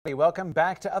Welcome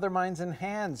back to Other Minds and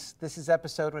Hands. This is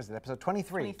episode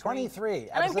 23? 23.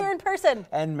 And I'm here in person.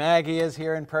 And Maggie is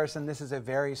here in person. This is a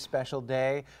very special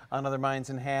day on Other Minds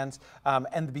and Hands,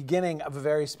 and the beginning of a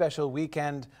very special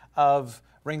weekend of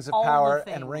Rings of Power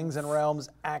and Rings and Realms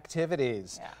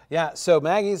activities. Yeah, so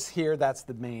Maggie's here. That's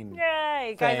the main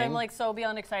Yay! Guys, I'm like so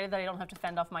beyond excited that I don't have to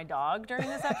fend off my dog during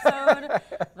this episode.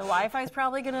 The Wi-Fi is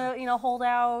probably gonna, hold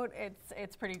out.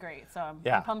 It's pretty great. So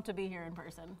I'm pumped to be here in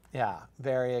person. Yeah,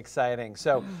 very exciting.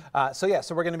 So so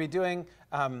we're going to be doing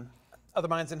Other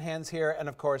Minds and Hands here, and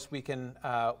of course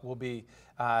we'll be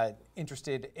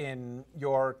interested in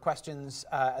your questions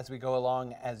as we go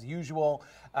along as usual.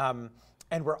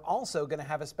 And we're also going to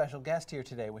have a special guest here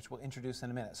today, which we'll introduce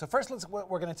in a minute. So first, let's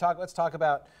talk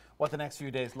about what the next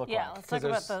few days look like. Yeah, let's talk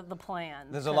about the plan.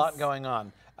 There's a lot going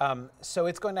on. So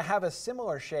it's going to have a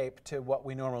similar shape to what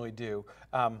we normally do,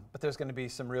 but there's going to be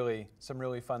some really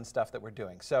fun stuff that we're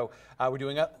doing. So we're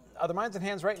doing Other Minds and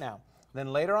Hands right now.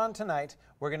 Then later on tonight,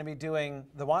 we're going to be doing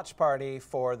the watch party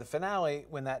for the finale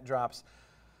when that drops.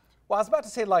 Well, I was about to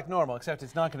say like normal, except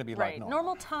it's not going to be like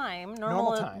normal.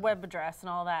 Normal time, web address and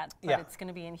all that, but it's going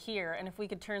to be in here. And if we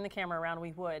could turn the camera around,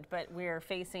 we would, but we're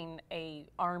facing a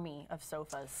army of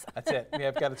sofas. That's it. We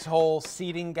have got its whole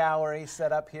seating gallery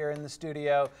set up here in the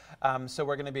studio. So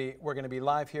we're going to be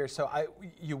live here. So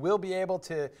you will be able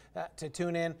to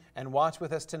tune in and watch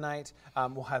with us tonight.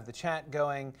 We'll have the chat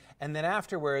going, and then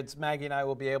afterwards, Maggie and I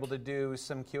will be able to do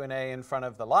some Q&A in front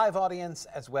of the live audience,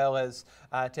 as well as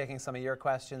taking some of your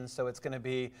questions. So it's going to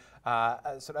be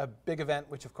a sort of a big event,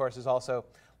 which of course is also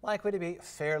likely to be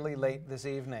fairly late this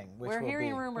evening. We're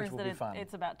hearing rumors that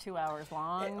it's about 2 hours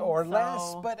long. Or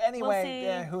less, but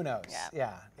anyway, who knows?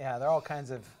 Yeah, there are all kinds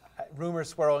of rumors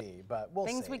swirling, but we'll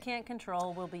see. Things we can't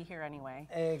control will be here anyway.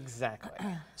 Exactly.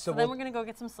 So then we're going to go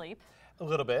get some sleep. A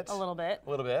little bit.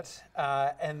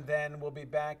 And then we'll be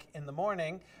back in the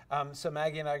morning. So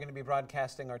Maggie and I are going to be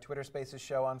broadcasting our Twitter Spaces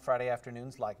show on Friday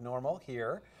afternoons like normal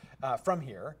here. From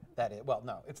here, that is. Well,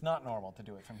 no, it's not normal to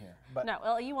do it from here. But no,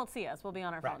 well, you won't see us. We'll be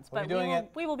on our phones. But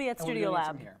we will be at Studio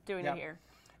Lab doing it here.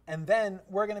 And then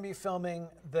we're going to be filming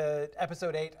the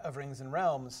episode 8 of Rings and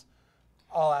Realms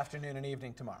all afternoon and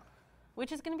evening tomorrow.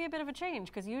 Which is going to be a bit of a change,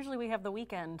 because usually we have the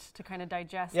weekend to kind of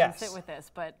digest and sit with this,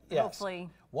 but hopefully...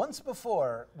 Once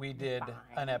before, we did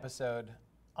an episode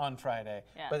on Friday,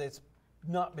 but it's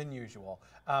not been usual.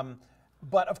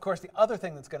 But of course, the other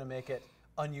thing that's going to make it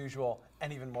unusual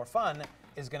and even more fun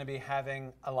is going to be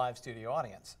having a live studio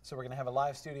audience. So we're going to have a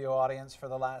live studio audience for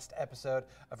the last episode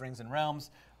of Rings and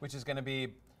Realms, which is going to be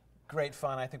great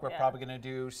fun. I think we're probably going to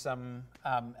do some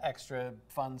extra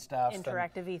fun stuff.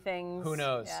 Interactive-y things. Who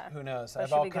knows? Who knows? I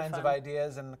have all kinds of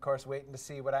ideas, and of course waiting to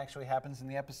see what actually happens in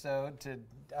the episode to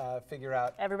figure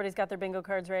out. Everybody's got their bingo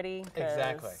cards ready.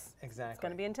 Exactly. It's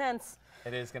going to be intense.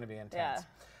 It is going to be intense.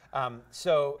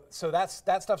 So that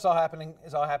stuff's all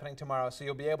happening tomorrow. So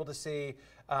you'll be able to see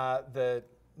the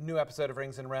new episode of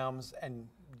Rings and Realms, and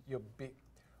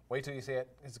wait till you see it.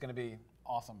 It's going to be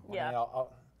awesome.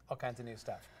 All kinds of new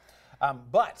stuff.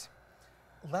 But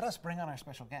let us bring on our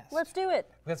special guest. Let's do it.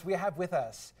 Because we have with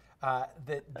us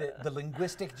the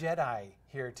linguistic Jedi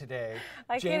here today.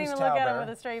 I can't even look at him with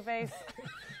a straight face.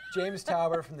 James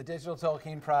Tauber from the Digital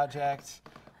Tolkien Project.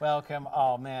 Welcome.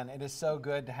 Oh, man, it is so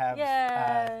good to have...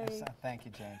 thank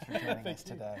you, James, for joining us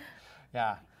today.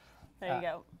 Yeah. There you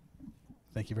go.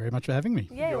 Thank you very much for having me.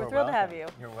 Yeah, we're thrilled to have you.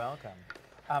 You're welcome.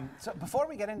 So before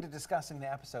we get into discussing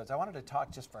the episodes, I wanted to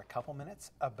talk just for a couple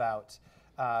minutes about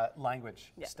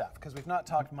language stuff, because we've not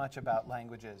talked much about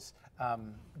languages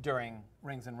during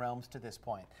Rings and Realms to this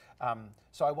point.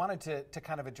 So I wanted to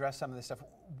kind of address some of this stuff.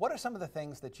 What are some of the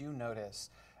things that you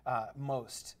notice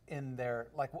most in their...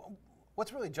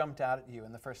 What's really jumped out at you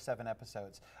in the first 7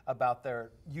 episodes about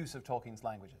their use of Tolkien's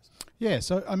languages? Yeah,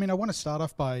 so I want to start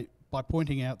off by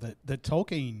pointing out that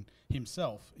Tolkien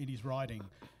himself, in his writing,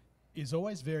 is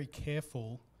always very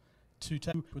careful to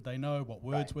take would they know, what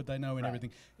words would they know, and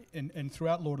everything. And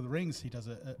throughout Lord of the Rings, he does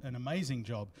an amazing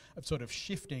job of sort of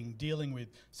shifting, dealing with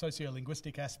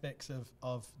sociolinguistic aspects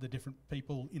of the different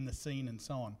people in the scene and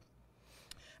so on.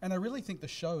 And I really think the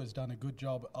show has done a good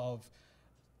job of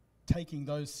taking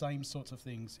those same sorts of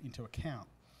things into account.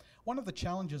 One of the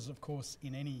challenges, of course,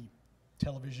 in any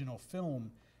television or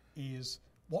film is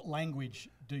what language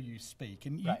do you speak?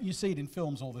 And you see it in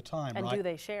films all the time, and do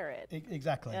they share it?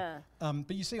 Exactly. Yeah.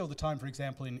 But you see all the time, for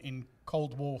example, in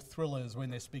Cold War thrillers when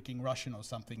they're speaking Russian or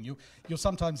something, you'll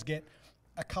sometimes get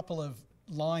a couple of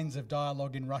lines of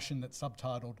dialogue in Russian that's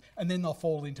subtitled, and then they'll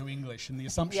fall into English, and the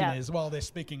assumption is, well, they're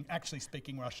actually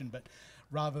speaking Russian, but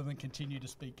rather than continue to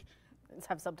speak...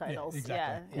 have subtitles.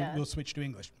 Exactly. We'll switch to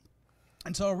English.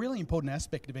 And so a really important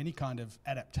aspect of any kind of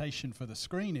adaptation for the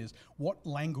screen is what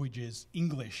language is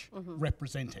English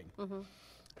representing.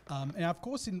 And of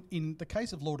course, in the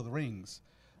case of Lord of the Rings,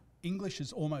 English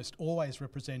is almost always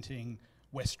representing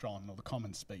Westron, or the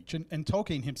common speech. And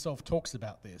Tolkien himself talks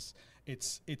about this.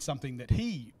 It's something that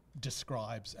he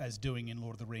describes as doing in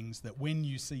Lord of the Rings, that when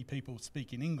you see people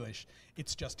speak in English,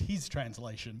 it's just his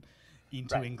translation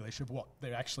into English of what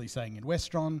they're actually saying in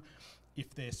Westron.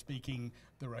 If they're speaking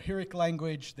the Rohirric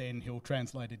language, then he'll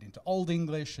translate it into Old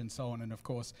English and so on. And of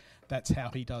course, that's how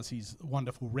he does his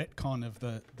wonderful retcon of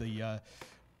the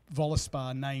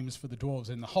Volispar names for the dwarves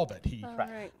in The Hobbit. He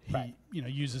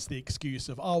uses the excuse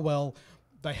of, oh, well,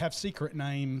 they have secret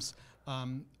names.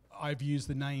 I've used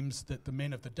the names that the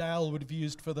men of the Dale would have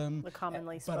used for them. The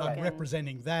commonly spoken. But I'm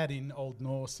representing that in Old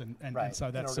Norse, and so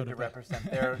that's sort of... to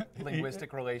represent their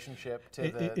linguistic relationship to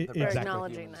the They're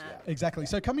acknowledging that. Exactly.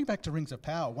 So coming back to Rings of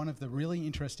Power, one of the really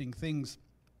interesting things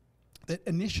that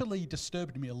initially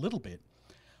disturbed me a little bit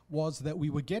was that we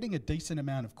were getting a decent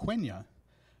amount of Quenya,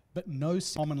 but no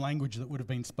common language that would have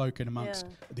been spoken amongst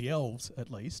the elves,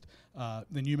 at least. The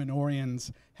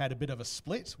Númenóreans had a bit of a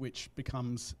split, which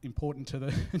becomes important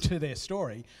to to their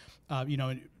story. The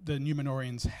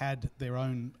Númenóreans had their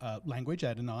own language,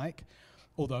 Adonaic,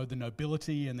 although the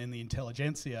nobility and then the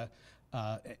intelligentsia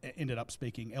ended up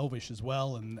speaking Elvish as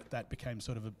well, and that became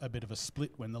sort of a bit of a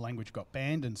split when the language got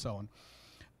banned and so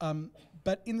on.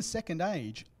 But in the Second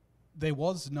Age, there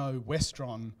was no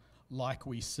Westron like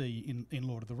we see in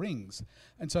Lord of the Rings.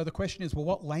 And so the question is, well,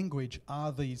 what language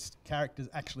are these characters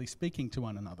actually speaking to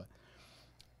one another?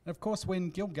 And of course, when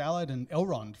Gil-galad and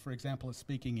Elrond, for example, are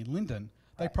speaking in Lindon,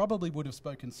 they probably would have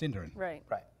spoken Sindarin. Right.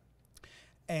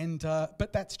 And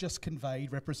but that's just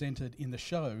conveyed, represented in the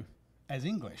show as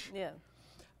English. Yeah.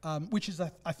 Which is,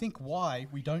 I think, why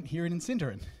we don't hear it in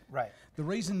Sindarin. Right. The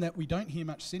reason that we don't hear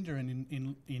much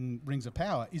Sindarin in Rings of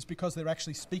Power is because they're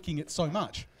actually speaking it so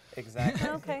much. Exactly.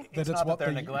 Okay. It's not that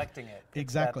they're neglecting it.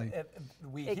 Exactly.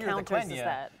 We It hear the counters Quenya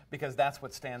that. because that's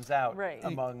what stands out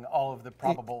among all of the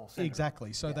probable Sindarin.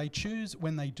 Exactly. So they choose,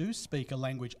 when they do speak a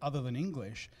language other than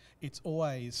English, it's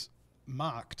always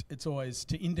marked. It's always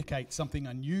to indicate something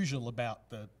unusual about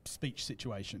the speech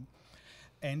situation.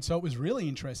 And so it was really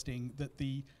interesting that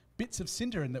the bits of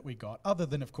Sindarin that we got, other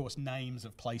than, of course, names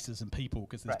of places and people,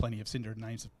 because there's plenty of Sindarin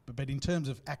names, but in terms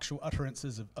of actual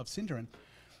utterances of Sindarin,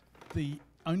 the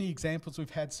only examples we've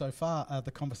had so far are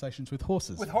the conversations with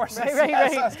horses. With horses, Right.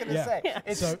 yes, I was going to say. Yeah.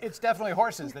 It's definitely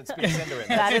horses that speak Sindarin.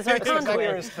 That is our It's the conduit.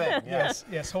 clearest thing.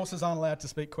 Yes, horses aren't allowed to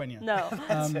speak Quenya. No.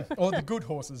 Or the good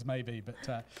horses, maybe,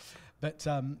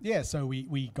 so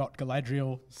we got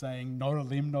Galadriel saying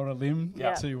Noralim,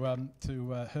 Noralim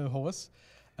to her horse.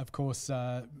 Of course,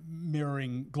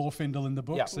 mirroring Glorfindel in the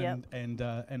books and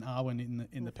Arwen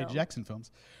in the Peter Jackson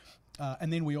films.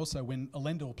 And then we also, when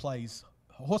Elendil plays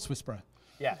Horse Whisperer,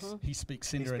 he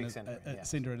speaks Sindarin,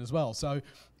 Sindarin as well. So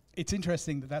it's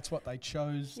interesting that that's what they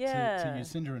chose to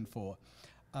use Sindarin for.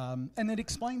 And it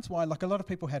explains why, like, a lot of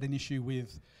people had an issue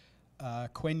with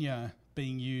Quenya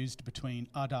being used between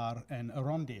Adar and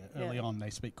Arondir early on. They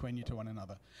speak Quenya to one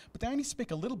another. But they only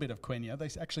speak a little bit of Quenya. They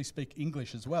actually speak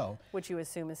English as well. Which you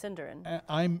assume is Sindarin.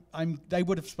 They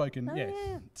would have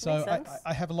spoken, So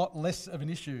I have a lot less of an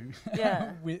issue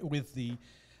with the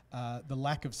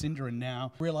lack of Sindarin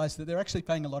now. Realise that they're actually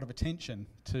paying a lot of attention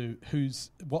to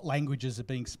what languages are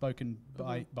being spoken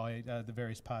by the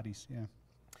various parties. Yeah.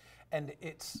 And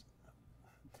it's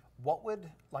what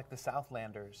would, like, the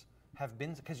Southlanders have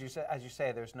been, because as you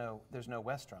say, there's no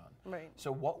Westron. Right. So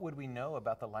what would we know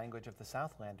about the language of the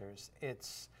Southlanders?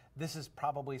 This is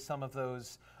probably some of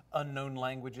those unknown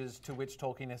languages to which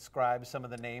Tolkien ascribes some of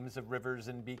the names of rivers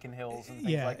and beacon hills and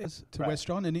things like that. To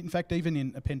Westron. And in fact, even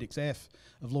in Appendix F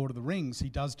of Lord of the Rings, he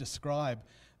does describe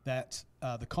that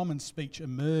the common speech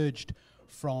emerged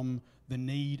from the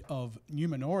need of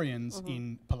Númenóreans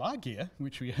in Pelargia,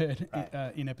 which we heard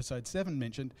in episode 7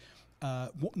 mentioned,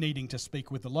 needing to speak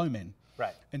with the Lowmen.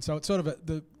 Right. And so it's sort of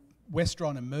the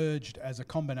Westron emerged as a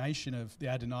combination of the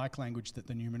Adonaic language that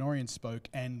the Númenóreans spoke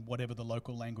and whatever the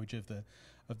local language of the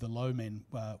Lowmen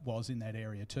was in that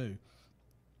area too.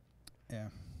 Yeah.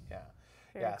 Yeah.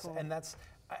 Very Yes. cool. And that's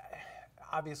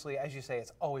obviously, as you say,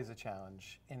 it's always a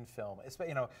challenge in film. It's,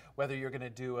 whether you're going to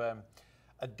do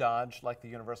a dodge like the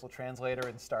Universal Translator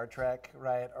in Star Trek,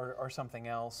 right, or something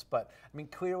else. But I mean,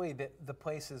 clearly the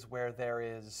places where there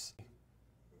is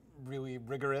really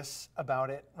rigorous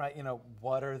about it, right?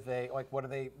 What are they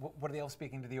all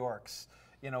speaking to the orcs?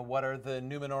 What are the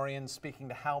Númenóreans speaking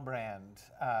to Halbrand?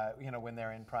 When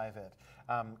they're in private,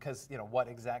 because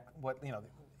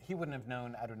he wouldn't have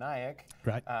known Adunaic,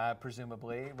 right.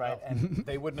 Presumably, right? Oh. And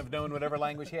they wouldn't have known whatever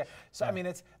language he had. So I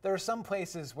mean, there are some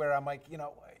places where I'm like, you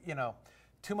know,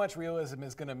 too much realism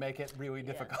is going to make it really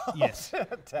difficult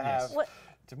to have.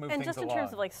 To move and things just in along.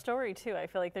 terms of like story too, I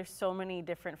feel like there's so many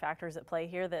different factors at play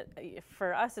here that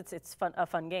for us it's a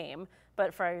fun game,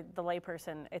 but for the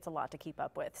layperson it's a lot to keep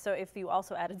up with. So if you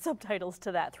also added subtitles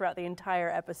to that throughout the entire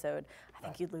episode, I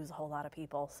think you'd lose a whole lot of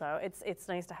people. So it's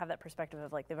nice to have that perspective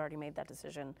of like they've already made that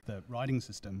decision. The writing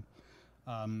system,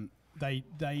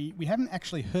 we haven't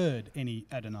actually heard any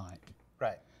Adonaic.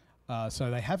 Right.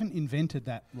 So they haven't invented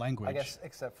that language. I guess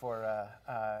except for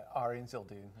Ari and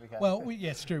Zildun.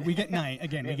 Yes, true. We get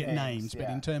names, but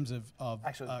in terms of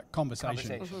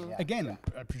conversation. Again,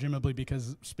 presumably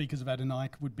because speakers of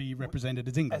Adonaic would be represented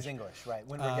as English. As English, right?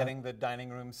 When we're getting the dining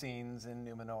room scenes in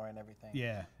Numenor and everything.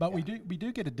 Yeah, but we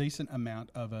do get a decent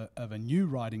amount of a new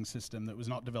writing system that was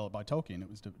not developed by Tolkien. It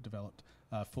was developed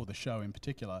for the show in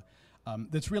particular.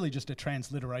 That's really just a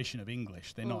transliteration of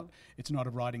English. It's not a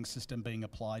writing system being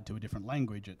applied to a different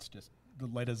language. It's just the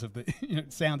letters of the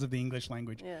sounds of the English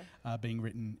language being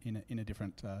written in a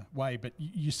different way. But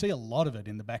you see a lot of it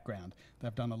in the background.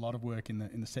 They've done a lot of work in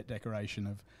the set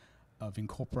decoration of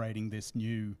incorporating this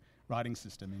new writing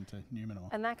system into Numenor.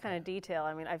 And that kind of detail,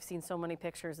 I mean, I've seen so many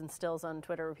pictures and stills on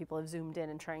Twitter where people have zoomed in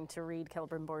and trying to read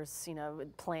Celebrimbor's,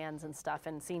 plans and stuff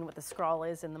and seeing what the scrawl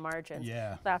is in the margins.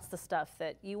 Yeah. That's the stuff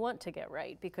that you want to get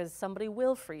right because somebody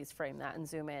will freeze frame that and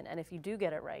zoom in. And if you do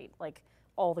get it right, like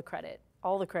all the credit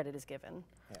is given.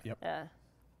 Yeah. Yep.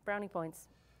 Brownie points.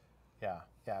 Yeah,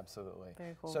 absolutely.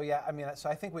 Very cool. So so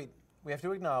I think we have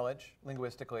to acknowledge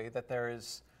linguistically that there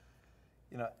is,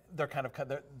 they're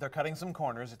cutting some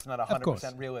corners. It's not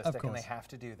 100% realistic, and they have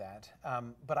to do that.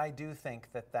 But I do think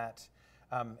that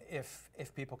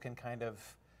if people can kind of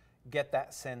get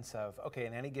that sense of, okay,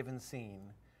 in any given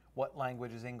scene, what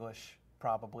language is English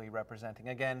probably representing?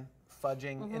 Again,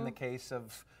 fudging in the case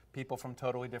of people from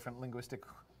totally different linguistic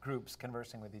groups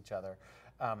conversing with each other.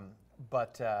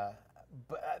 But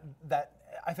that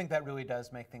I think that really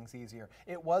does make things easier.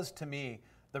 It was, to me,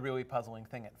 the really puzzling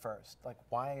thing at first. Like,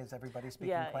 why is everybody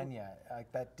speaking Quenya? Like,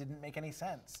 that didn't make any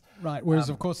sense. Right, whereas,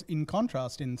 of course, in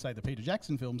contrast, in, say, the Peter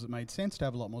Jackson films, it made sense to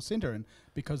have a lot more Sindarin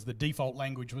because the default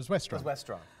language was Westron. It was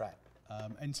Westron, right.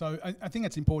 And so I think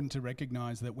it's important to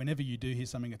recognise that whenever you do hear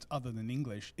something that's other than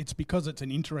English, it's because it's an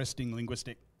interesting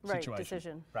linguistic situation.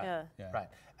 Decision. Right, right.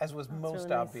 As was that's most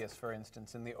really obvious, for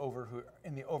instance, in the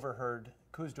overheard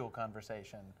Khuzdul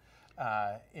conversation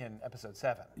in episode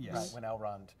 7, right, when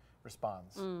Elrond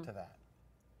responds to that.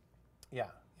 Yeah.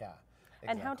 Exactly.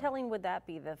 And how telling would that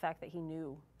be, the fact that he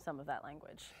knew some of that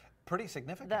language? Pretty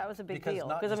significant. That was a big deal.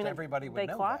 Because everybody would know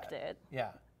they clocked that. it.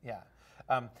 Yeah.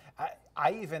 I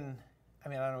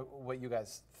don't know what you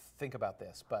guys think about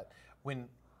this, but when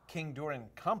King Durin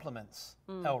compliments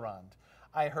Elrond,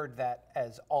 I heard that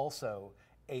as also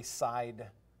a side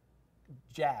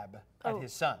jab at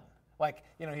his son. Like,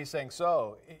 he's saying,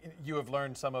 so you have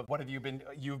learned some of,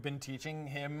 you've been teaching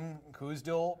him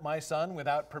Khuzdul, my son,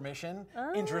 without permission.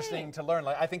 Interesting to learn.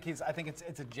 Like, I think it's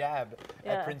a jab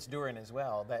at Prince Durin as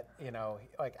well. That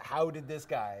like, how did this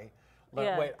guy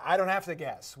learn? Wait, I don't have to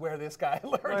guess where this guy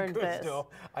learned Khuzdul.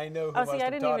 I know who must have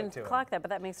taught it to him. I didn't even clock that, but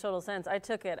that makes total sense. I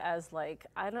took it as like,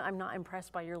 I'm not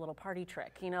impressed by your little party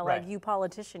trick. Like you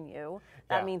politician,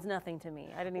 that means nothing to me.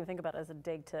 I didn't even think about it as a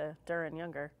dig to Durin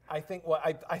younger. I think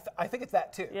I think it's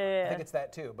that too. I think it's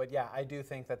that too. But I do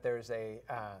think that there's a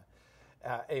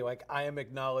like, I am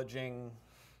acknowledging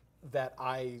that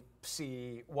I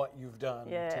see what you've done.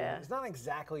 It's not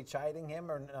exactly chiding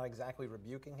him or not exactly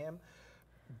rebuking him.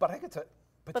 But I get to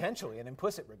potentially an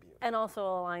implicit rebuke. And also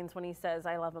aligns when he says,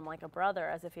 I love him like a brother,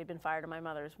 as if he'd been fired in my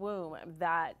mother's womb.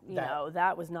 That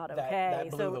was not okay.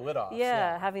 That blew the lid off.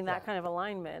 Having that kind of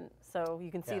alignment. So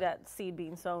you can see that seed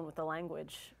being sown with the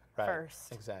language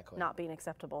first. Exactly. Not being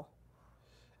acceptable.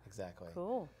 Exactly.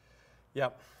 Cool.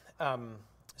 Yep.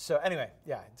 So anyway,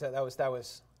 so that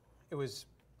was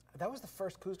the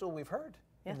first Khuzdul we've heard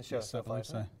in the show so far.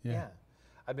 Yeah.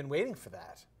 I've been waiting for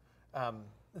that.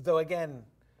 Though again,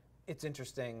 it's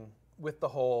interesting with the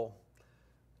whole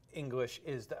English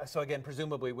so again,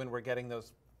 presumably when we're getting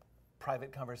those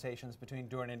private conversations between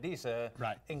Durin and Disa,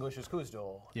 English is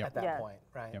Khuzdul at that point,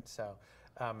 right? Yep. So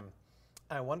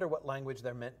I wonder what language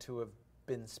they're meant to have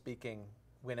been speaking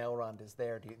when Elrond is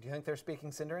there. Do you think they're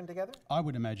speaking Sindarin together? I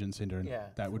would imagine Sindarin.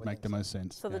 That would make the most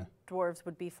sense. So the dwarves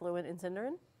would be fluent in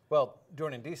Sindarin? Well,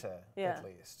 Durin and Disa, at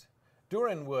least.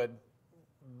 Durin would,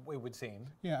 it would seem.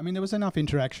 Yeah, I mean, there was enough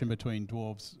interaction between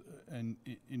dwarves and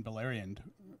in Beleriand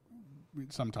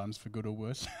sometimes for good or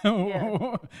worse,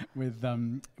 Yeah. with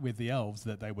the elves,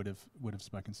 that they would have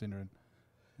spoken Sindarin.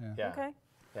 Yeah. Yeah. Okay.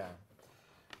 Yeah.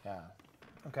 Yeah.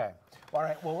 Okay. All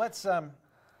right. Well, let's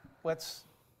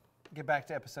get back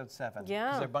to episode 7. Yeah.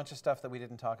 Because there's a bunch of stuff that we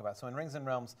didn't talk about. So in Rings and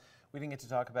Realms, we didn't get to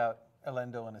talk about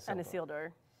Elendil and Isildur. And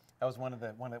Isildur. That was one of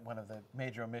the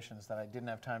major omissions that I didn't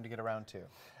have time to get around to.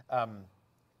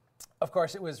 Of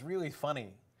course, it was really funny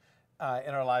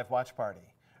in our live watch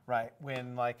party, right?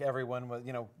 When like everyone was,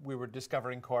 we were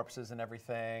discovering corpses and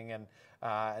everything,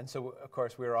 and so of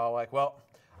course we were all like, well,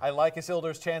 I like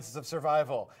Isildur's chances of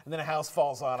survival, and then a house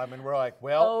falls on him, and we're like,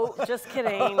 well, Oh, just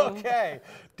kidding. okay,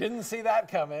 didn't see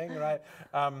that coming, right?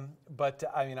 But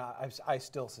I mean, I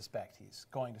still suspect he's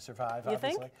going to survive. You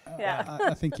obviously. think? Yeah.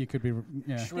 I think you could be.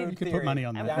 Yeah, Shrewd you could theory. put money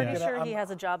on I'm that. pretty Yeah. sure he has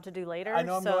a job to do later. I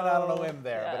know I'm so, going out on a limb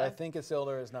there, but yeah. I think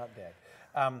Isildur is not dead.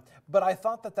 But I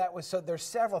thought that was so. There's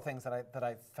several things that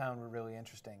I found were really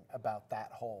interesting about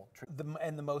that whole.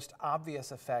 And the most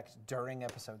obvious effect during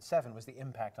episode 7 was the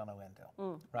impact on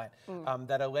Elendil, right?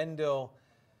 That Elendil,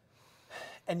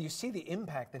 and you see the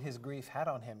impact that his grief had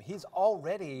on him. He's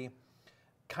already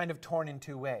kind of torn in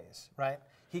two ways, right?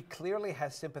 He clearly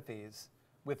has sympathies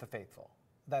with the faithful.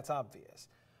 That's obvious,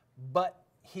 but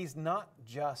he's not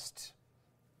just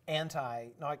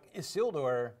like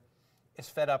Isildur is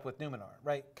fed up with Numenor,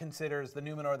 right? Considers the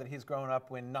Numenor that he's grown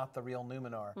up in not the real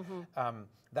Numenor.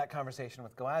 That conversation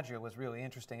with Galadriel was really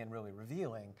interesting and really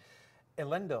revealing.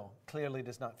 Elendil clearly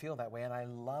does not feel that way, and I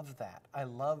love that. I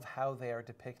love how they are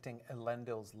depicting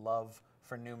Elendil's love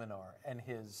for Numenor and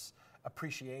his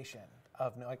appreciation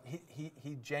of, like,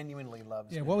 he genuinely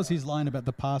loves. Yeah. Numenor. What was his line about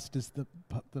the past? Is the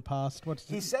past?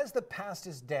 He says the past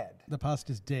is dead. The past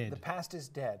is dead. The past is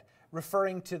dead,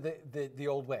 referring to the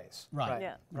old ways. Right.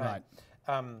 Yeah. Right.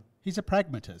 Um, He's a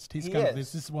pragmatist. He's He kind of,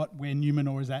 is. this is where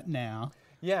Numenor is at now,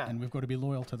 yeah. and we've got to be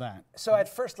loyal to that. So at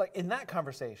first, like in that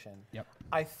conversation, Yep.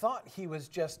 I thought he was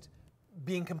just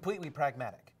being completely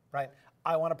pragmatic, right?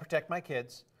 I want to protect my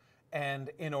kids, and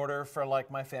in order for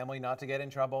like my family not to get in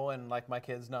trouble and like my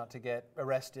kids not to get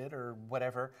arrested or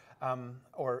whatever,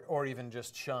 or even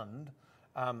just shunned,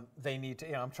 they need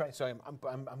to. I'm trying. So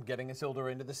I'm getting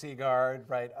Isildur into the Sea Guard,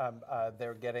 right?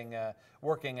 They're getting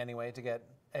working anyway to get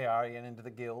Eärien into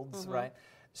the guilds, right?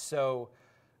 So.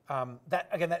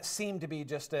 That seemed to be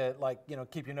just a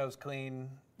keep your nose clean,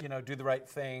 do the right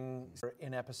thing.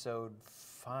 In episode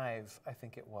 5, I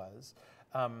think it was,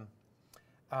 5,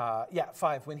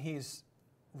 when he's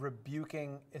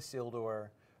rebuking Isildur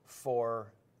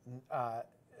for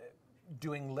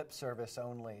doing lip service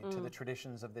only to the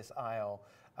traditions of this isle.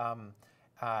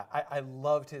 I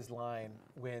loved his line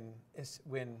when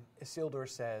Isildur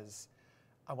says,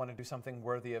 I want to do something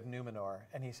worthy of Numenor,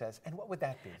 and he says, "And what would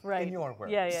that be?" Right. In your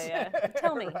words. Yeah.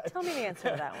 Tell me the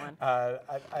answer to that one.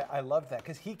 I love that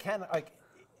because he can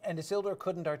and Isildur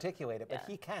couldn't articulate it, but Yeah.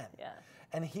 he can. Yeah.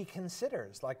 And he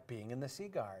considers like being in the Sea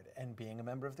Guard and being a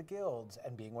member of the guilds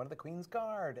and being one of the Queen's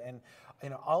Guard and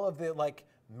all of the like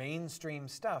mainstream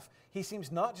stuff. He seems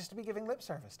not just to be giving lip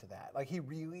service to that. Like he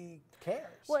really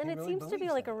cares. Well, and He it really seems to be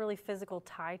believes like in a it. really physical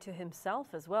tie to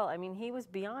himself as well. I mean, he was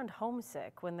beyond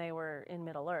homesick when they were in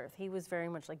Middle Earth. He was very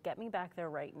much like, get me back there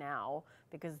right now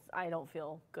because I don't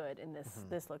feel good in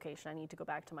this location. I need to go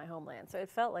back to my homeland. So it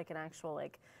felt like an actual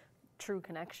like true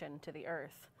connection to the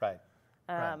earth. Right.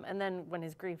 Right. And then when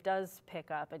his grief does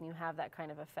pick up and you have that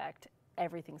kind of effect,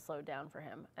 everything slowed down for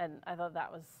him. And I thought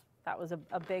that was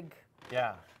a big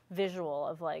Yeah. visual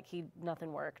of like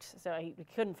nothing worked, so he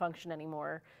couldn't function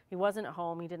anymore. He wasn't at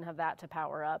home. He didn't have that to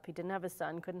power up. He didn't have his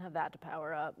son. Couldn't have that to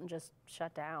power up, and just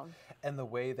shut down. And the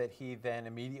way that he then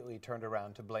immediately turned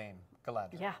around to blame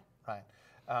Galadriel. Yeah. Right.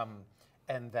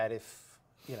 And that if,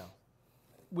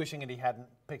 wishing that he hadn't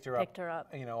picked her up,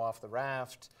 off the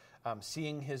raft,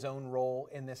 seeing his own role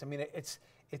in this. I mean, it's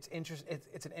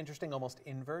an interesting almost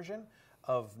inversion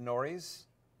of Nori's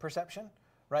perception,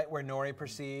 right? Where Nori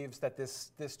perceives that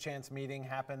this chance meeting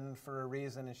happened for a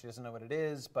reason and she doesn't know what it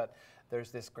is, but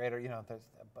there's this greater,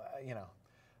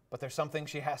 but there's something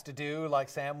she has to do, like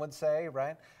Sam would say,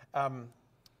 right?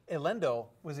 Elendil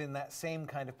was in that same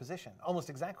kind of position, almost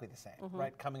exactly the same,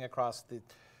 right? Coming across the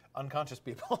unconscious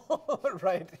people,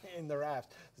 right, in the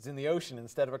raft. It's in the ocean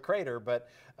instead of a crater, but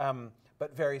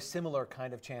very similar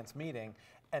kind of chance meeting.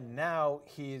 And now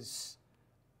he's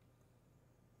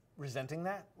resenting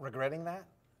that, regretting that,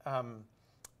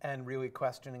 and really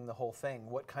questioning the whole thing.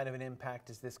 What kind of an impact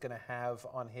is this going to have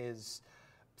on his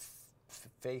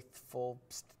faithful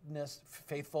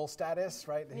status,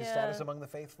 right? His status among the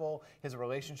faithful, his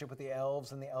relationship with the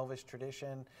elves and the elvish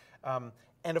tradition.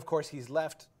 And of course, he's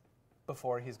left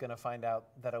before he's going to find out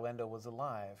that Elendil was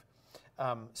alive.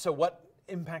 So what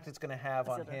impact it's going to have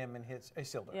on Isildur. him and his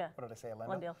Isildur. Yeah. What did I say?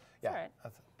 Elendil? Elendil. Yeah, It's all right.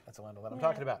 that's Elendil that I'm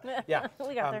talking about. Yeah,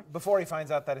 We got there. before he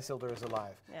finds out that Isildur is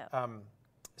alive. Yeah.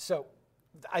 So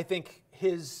I think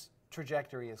his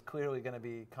trajectory is clearly going to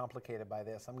be complicated by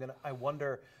this. I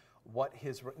wonder what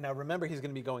his now. Remember, he's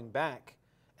going to be going back,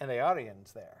 and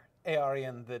Aerian's there.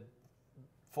 Aerian, the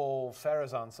full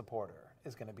Pharazôn supporter,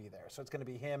 is going to be there. So it's going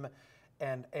to be him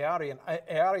and Aerian.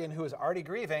 Aerian, who is already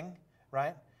grieving,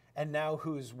 right? And now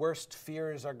whose worst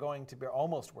fears are going to be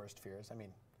almost worst fears. I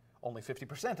mean, only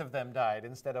 50% of them died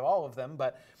instead of all of them,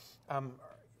 but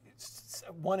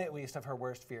one at least of her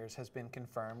worst fears has been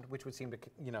confirmed, which would seem to,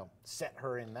 set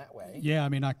her in that way. Yeah, I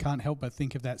mean, I can't help but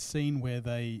think of that scene where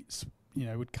they,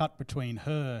 would cut between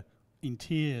her in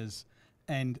tears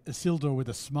and Isildur with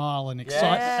a smile and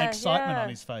excitement on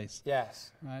his face.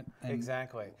 Yes, right?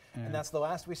 Exactly. And that's the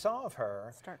last we saw of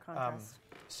her. Stark contrast.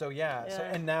 So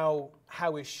and now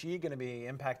how is she going to be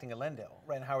impacting Elendil,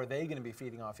 right? And how are they going to be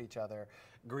feeding off each other,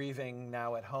 grieving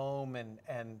now at home,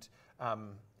 and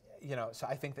so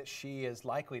I think that she is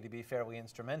likely to be fairly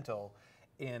instrumental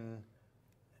in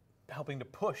helping to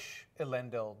push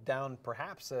Elendil down,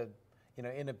 perhaps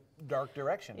in a dark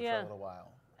direction for a little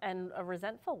while. And a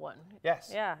resentful one. Yes.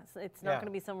 Yeah, it's not going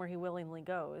to be somewhere he willingly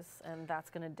goes, and that's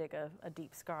going to dig a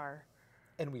deep scar.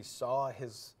 And we saw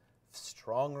his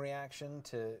strong reaction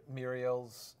to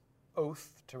Muriel's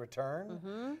oath to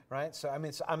return, right? So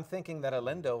I'm thinking that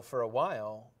Elendil for a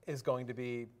while is going to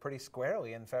be pretty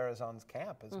squarely in Pharazôn's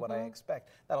camp, is what I expect.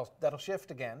 That'll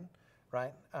shift again,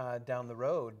 right, down the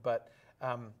road. But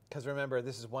because remember,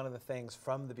 this is one of the things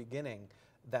from the beginning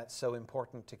that's so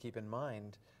important to keep in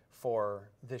mind for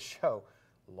this show.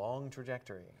 Long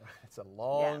trajectory. It's a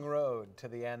long road to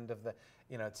the end of the,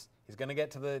 he's going to get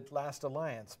to the last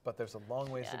alliance, but there's a long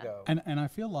ways to go. And I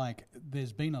feel like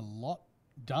there's been a lot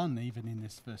done even in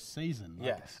this first season.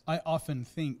 Like, yes. I often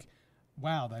think,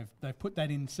 wow, they've put that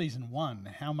in season 1.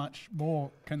 How much more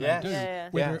can they do? Yeah.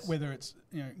 Whether it's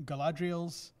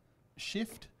Galadriel's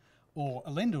shift or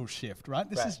Elendil's shift, right?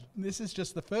 This is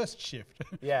just the first shift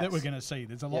that we're going to see.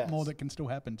 There's a lot more that can still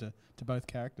happen to both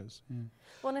characters. Yeah.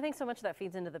 Well, and I think so much of that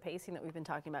feeds into the pacing that we've been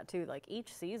talking about too. Like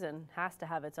each season has to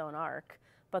have its own arc,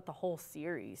 but the whole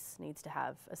series needs to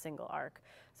have a single arc.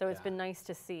 So it's been nice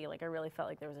to see. Like I really felt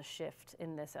like there was a shift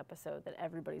in this episode that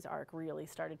everybody's arc really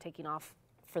started taking off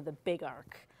for the big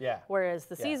arc. Yeah. Whereas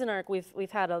the season arc,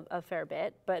 we've had a fair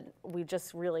bit, but we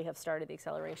just really have started the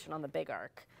acceleration on the big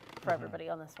arc for everybody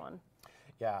on this one.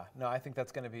 Yeah, no, I think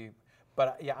that's going to be,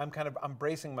 but I'm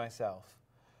bracing myself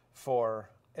for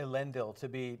Elendil to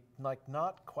be like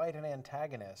not quite an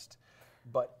antagonist,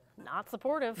 but Not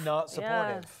supportive.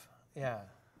 Yeah.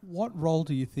 What role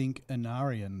do you think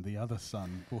Anarion, the other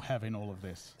son, will have in all of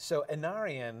this? So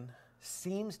Anarion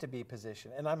seems to be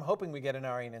positioned, and I'm hoping we get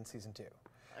Anarion in season 2.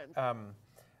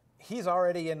 He's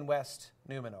already in West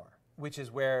Numenor, which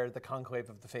is where the Conclave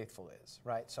of the Faithful is,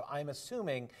 right? So I'm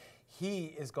assuming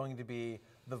he is going to be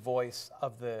the voice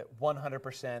of the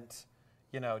 100%,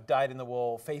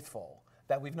 dyed-in-the-wool faithful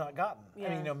that we've not gotten. Yeah.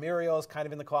 I mean, Muriel is kind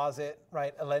of in the closet,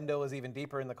 right? Elendil is even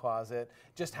deeper in the closet,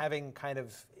 just having kind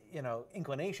of,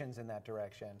 inclinations in that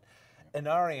direction.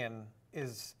 Anarion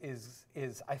is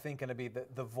I think going to be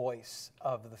the voice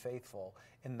of the faithful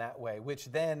in that way, which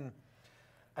then,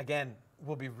 again,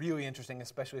 will be really interesting,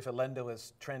 especially if Elendil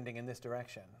is trending in this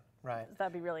direction. Right.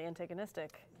 That'd be really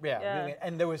antagonistic. Yeah. Really,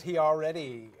 and he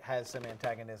already has some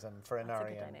antagonism for That's a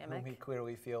good Anarion, dynamic. whom he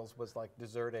clearly feels was like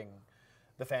deserting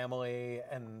the family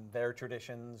and their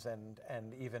traditions, and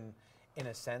even, in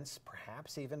a sense,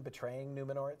 perhaps even betraying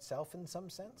Numenor itself in some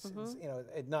sense.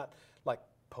 It's, not like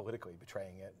politically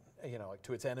betraying it, like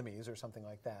to its enemies or something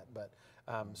like that, but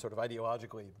sort of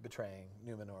ideologically betraying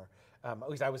Numenor. At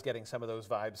least I was getting some of those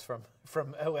vibes from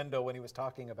Elendil when he was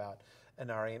talking about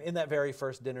Anarion in that very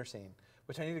first dinner scene,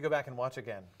 which I need to go back and watch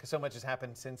again because so much has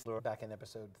happened since back in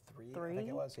episode 3, I think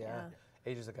it was,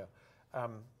 ages ago.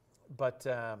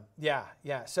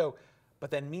 So,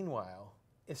 but then meanwhile,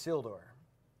 Isildur,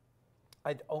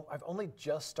 I've only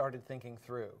just started thinking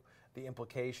through the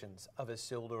implications of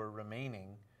Isildur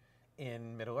remaining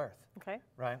in Middle-earth. Okay.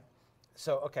 Right?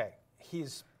 So,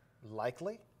 he's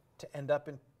likely to end up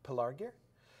in Pelargir.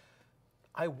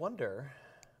 I wonder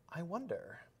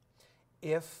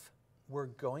if we're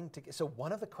going to... So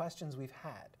one of the questions we've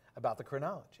had about the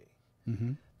chronology,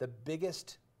 the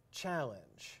biggest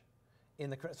challenge in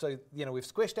the... So, we've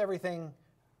squished everything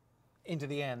into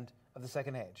the end of the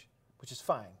Second Age, which is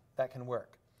fine. That can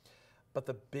work. But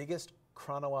the biggest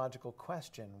chronological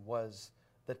question was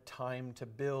the time to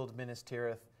build Minas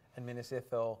Tirith and Minas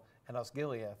Ithil and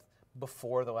Osgiliath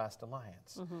before the Last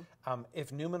Alliance.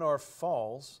 If Numenor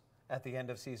falls at the end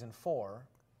of season 4,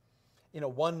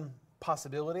 one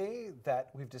possibility that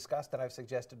we've discussed that I've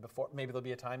suggested before, maybe there'll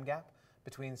be a time gap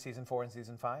between season 4 and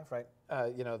season 5, right?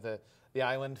 The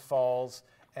island falls,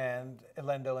 and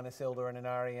Elendil and Isildur and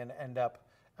Anarion end up,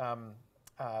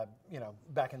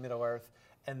 back in Middle Earth,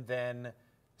 and then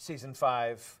season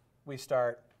 5 we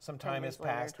start. Some time has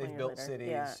passed. They've built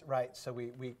cities, right? So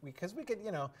we because we could,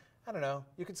 I don't know.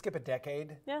 You could skip a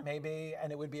decade, maybe,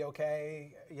 and it would be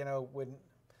okay. Wouldn't.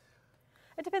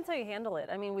 It depends how you handle it.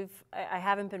 I mean, I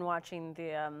haven't been watching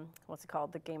the, what's it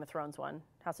called, the Game of Thrones one,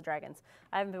 House of Dragons.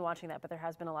 I haven't been watching that, but there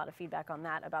has been a lot of feedback on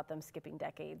that about them skipping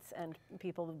decades and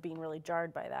people being really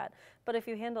jarred by that. But if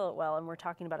you handle it well, and we're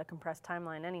talking about a compressed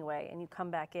timeline anyway, and you come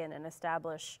back in and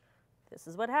establish this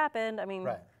is what happened. I mean,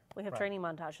 we have training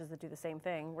montages that do the same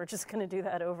thing. We're just going to do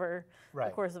that over the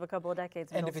course of a couple of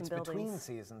decades. And if it's between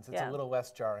seasons, it's a little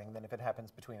less jarring than if it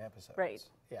happens between episodes. Right.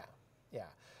 Yeah.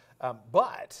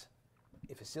 But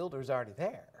if Isildur's already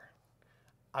there,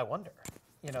 I wonder.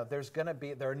 There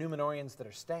are Numenorians that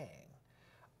are staying.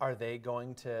 Are they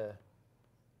going to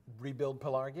rebuild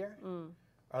Pelargir?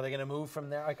 Are they going to move from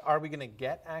there? Like, are we going to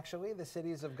get actually the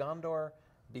cities of Gondor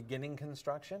beginning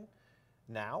construction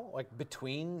now, like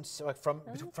from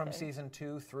season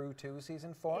 2 through to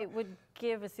season 4? It would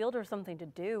give Isildur something to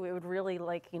do. It would really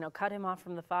cut him off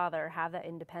from the father, have that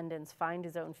independence, find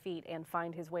his own feet, and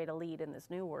find his way to lead in this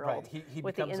new world. Right, he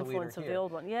with the becomes influence a leader of the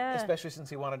old one. Yeah, especially since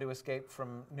he wanted to escape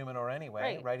from Numenor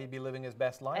anyway. Right, he'd be living his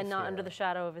best life and not here. under the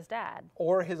shadow of his dad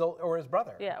or his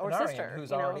brother. Yeah, or Anarion, sister.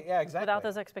 who's already exactly without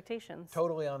those expectations.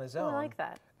 Totally on his own. I like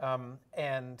that.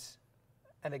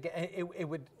 And again, it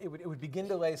would begin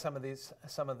to lay some of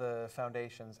the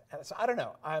foundations. And so I don't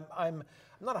know. I'm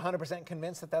not 100%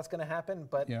 convinced that that's going to happen,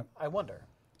 but I wonder.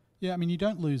 Yeah, I mean, you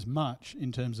don't lose much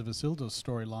in terms of Isildur's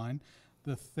storyline.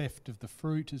 The theft of the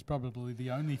fruit is probably the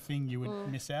only thing you would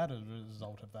miss out as a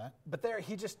result of that. But there,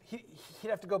 he'd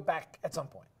have to go back at some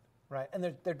point, right? And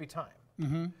there'd be time.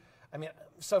 Mm-hmm. I mean,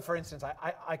 so for instance,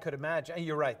 I could imagine.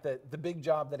 You're right. The big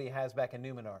job that he has back in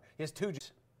Numenor, he has 2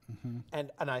 jobs. And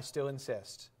I still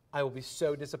insist, I will be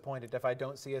so disappointed if I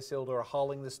don't see Isildur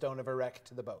hauling the Stone of Erech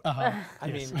to the boat. I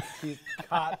mean, he's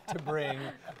got to bring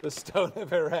the Stone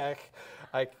of Erech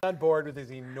on board with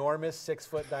his enormous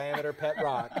 6-foot diameter pet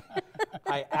rock.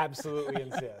 I absolutely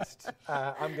insist.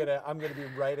 I'm gonna be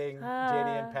writing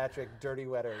JD and Patrick dirty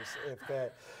letters if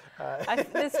that.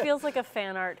 This feels like a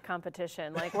fan art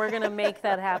competition. Like, we're going to make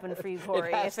that happen for you,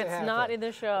 Corey. If it's not in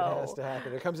the show. It has to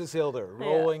happen. Here comes Isildur,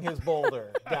 rolling his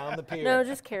boulder down the pier. No,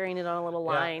 just carrying it on a little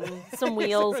line. Some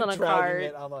wheels on a cart.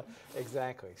 It on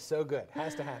exactly. So good.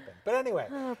 Has to happen. But anyway.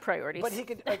 Priorities. But he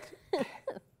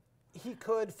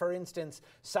could, for instance,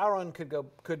 Sauron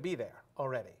could be there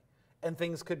already. And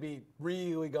things could be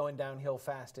really going downhill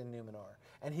fast in Numenor.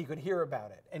 And he could hear about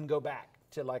it and go back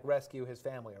to rescue his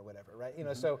family or whatever, right?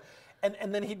 So,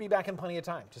 and then he'd be back in plenty of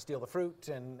time to steal the fruit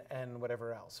and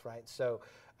whatever else, right? So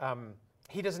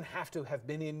he doesn't have to have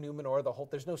been in Numenor the whole.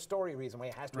 There's no story reason why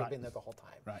he has to have been there the whole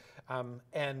time. Right.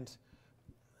 And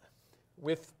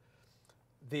with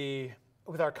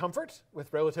our comfort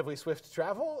with relatively swift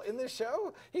travel in this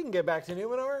show, he can get back to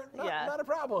Numenor, not a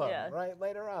problem, right?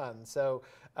 Later on. So,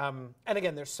 and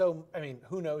again,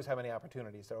 who knows how many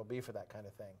opportunities there will be for that kind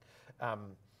of thing.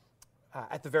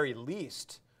 At the very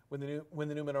least, when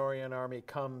the Numenorian army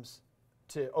comes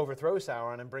to overthrow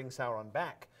Sauron and bring Sauron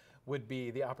back, would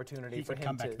be the opportunity for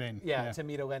him to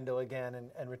meet Elendil again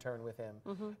and return with him.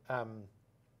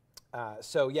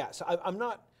 So I'm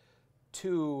not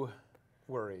too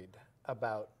worried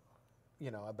about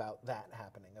that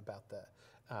happening, about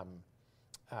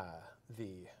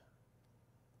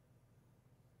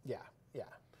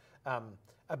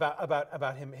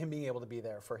about him being able to be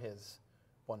there for his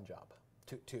one job.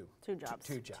 Two jobs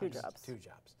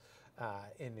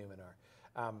in Numenor.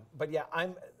 But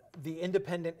I'm the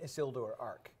independent Isildur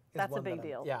arc. That's a big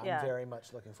deal. I'm very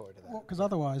much looking forward to that. Well, because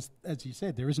otherwise, as you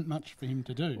said, there isn't much for him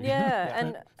to do.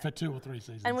 For 2 or 3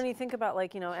 seasons. And when you think about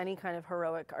any kind of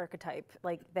heroic archetype,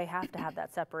 they have to have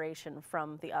that separation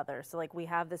from the other. So we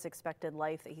have this expected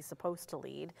life that he's supposed to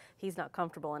lead. He's not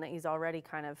comfortable in it. He's already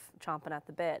kind of chomping at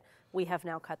the bit. We have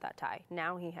now cut that tie.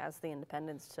 Now he has the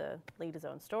independence to lead his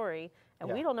own story,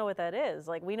 and we don't know what that is.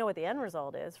 We know what the end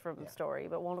result is from the story,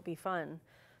 but won't it be fun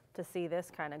to see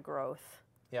this kind of growth?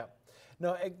 Yeah.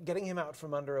 No, getting him out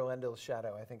from under Elendil's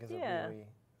shadow, I think, is a really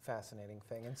fascinating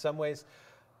thing. In some ways,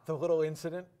 the little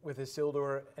incident with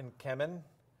Isildur and Kemen,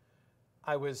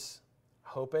 I was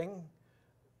hoping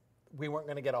we weren't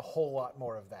going to get a whole lot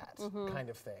more of that kind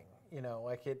of thing.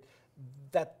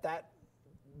 That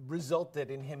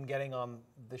resulted in him getting on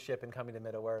the ship and coming to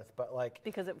Middle-earth, but like...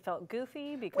 Because it felt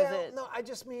goofy? Because no, I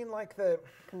just mean like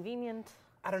convenient?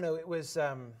 I don't know, it was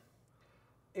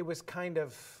kind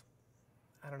of,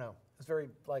 I don't know, it was very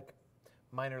like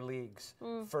minor leagues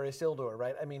for Isildur,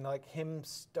 right? I mean, like him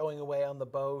stowing away on the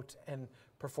boat and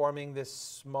performing this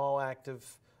small act of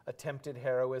attempted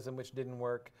heroism, which didn't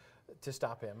work, to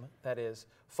stop him, that is,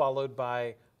 followed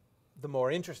by the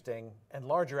more interesting and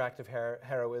larger act of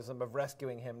heroism of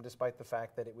rescuing him despite the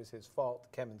fact that it was his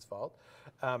fault, Kemen's fault.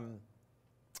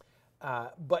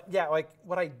 But yeah, like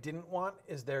what I didn't want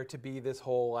is there to be this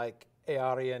whole like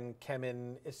Eärien,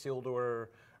 Kemen, Isildur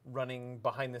running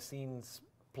behind the scenes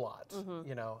plot,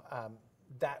 you know,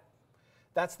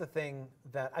 that's the thing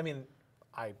that, I mean,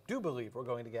 I do believe we're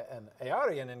going to get an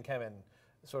Eärien and Kemen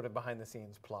sort of behind the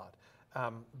scenes plot.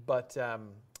 But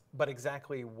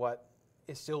exactly what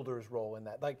Isildur's role in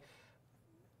that, like,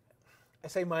 I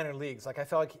say minor leagues, like I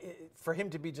felt like for him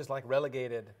to be just like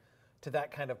relegated to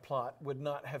that kind of plot would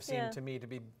not have seemed to me to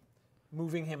be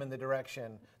moving him in the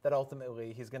direction that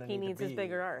ultimately he's going to need to be. He needs his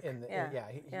bigger arc. He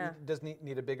does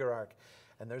need a bigger arc.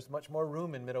 And there's much more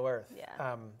room in Middle-earth.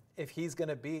 Yeah. If he's going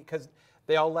to be, because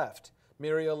they all left.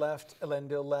 Miriel left,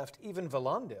 Elendil left, even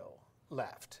Valandil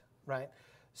left, right?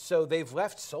 So they've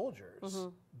left soldiers,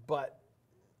 but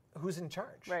who's in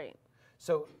charge? Right.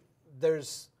 So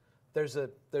there's a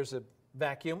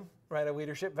vacuum, right? A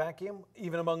leadership vacuum,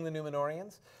 even among the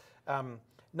Númenóreans.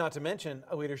 Not to mention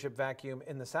a leadership vacuum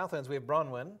in the Southlands. We have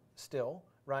Bronwyn still,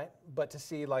 right? But to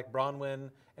see like Bronwyn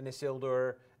and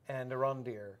Isildur and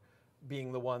Arondir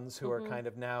being the ones who are kind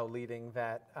of now leading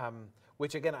that,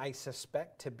 which again I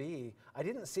suspect to be, I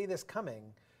didn't see this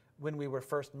coming when we were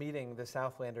first meeting the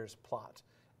Southlanders plot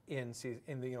in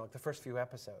the the first few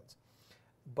episodes.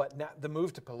 But now the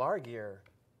move to Pelargir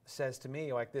says to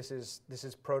me like this is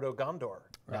proto Gondor.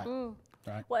 Right.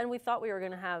 Right. Well, and we thought we were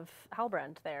going to have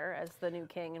Halbrand there as the new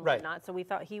king and whatnot, so we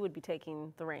thought he would be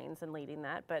taking the reins and leading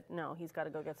that, but no, he's got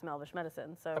to go get some Elvish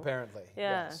medicine. So apparently,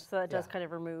 yeah. Yes. So that does kind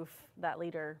of remove that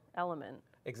leader element.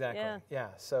 Exactly. Yeah.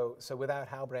 So without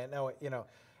Halbrand, now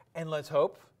and let's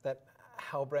hope that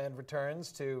Halbrand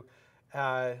returns to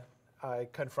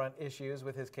confront issues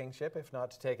with his kingship, if not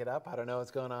to take it up. I don't know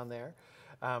what's going on there.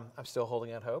 I'm still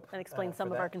holding out hope. And explain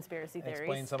some of our conspiracy theories.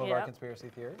 Explain some of our conspiracy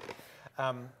theories.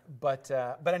 But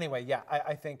anyway, yeah,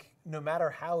 I think no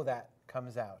matter how that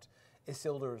comes out,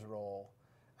 Isildur's role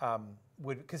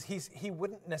would, because he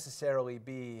wouldn't necessarily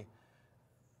be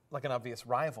like an obvious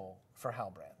rival for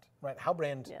Halbrand, right?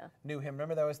 Halbrand knew him.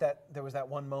 Remember there was that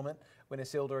one moment when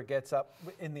Isildur gets up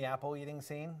in the apple eating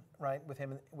scene, right, with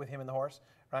him and the horse,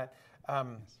 right,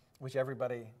 which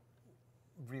everybody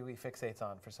really fixates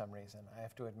on for some reason. I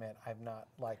have to admit, I've not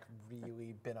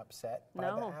really been upset by the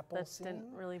apple scene. No, that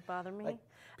didn't really bother me. Like,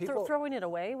 throwing it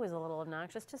away was a little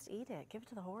obnoxious. Just eat it. Give it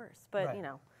to the horse. But, right.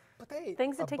 But they ate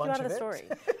things that take you out of the story.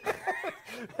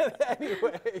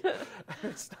 Anyway,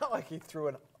 it's not like he threw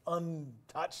an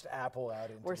untouched apple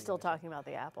out into We're the still ocean. talking about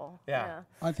the apple. Yeah.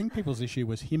 I think people's issue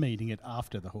was him eating it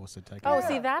after the horse had taken Oh, it.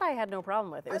 see, that I had no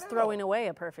problem with. It was throwing away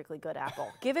a perfectly good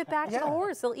apple. Give it back to the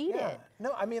horse. He'll eat it.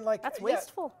 No, I mean, like... That's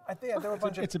wasteful. I think there were a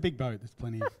bunch of... It's a big boat. There's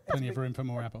plenty of room for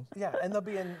more apples. Yeah, and they'll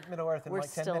be in Middle-earth in We're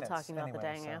like 10 still minutes. talking about the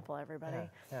anyway, dang apple, everybody.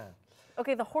 Yeah.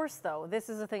 Okay, the horse, though. This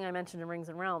is the thing I mentioned in Rings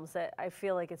and Realms, that I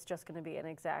feel like it's just going to be an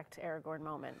exact Aragorn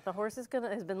moment. The horse has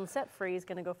been set free. He's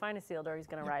going to go find Isildur. He's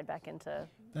going to ride back into...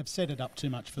 They've set it up too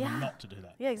much for them not to do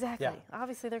that. Yeah, exactly. Yeah.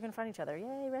 Obviously, they're going to find each other.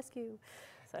 Yay, rescue.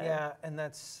 So Yeah, and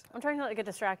that's... I'm trying not to get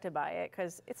distracted by it,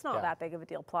 because it's not that big of a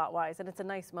deal plot-wise, and it's a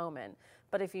nice moment.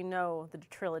 But if you know the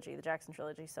trilogy, the Jackson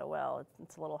trilogy, so well,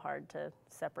 it's a little hard to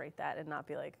separate that and not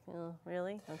be like, oh,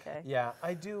 really? Okay. Yeah,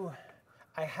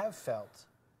 I have felt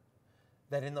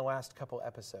that in the last couple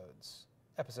episodes,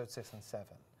 episode 6 and 7,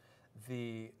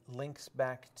 the links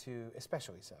back to,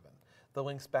 especially 7, the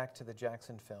links back to the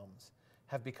Jackson films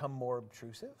have become more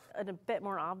obtrusive. And a bit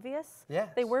more obvious. Yes.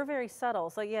 They were very subtle.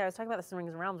 So yeah, I was talking about this in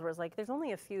Rings and Realms, where it's like, there's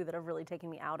only a few that have really taken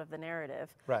me out of the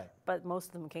narrative. Right. But most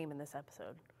of them came in this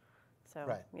episode.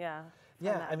 So yeah.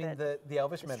 Yeah, I mean, the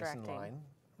Elvish medicine line,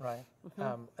 right?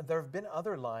 There have been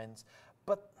other lines,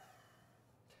 but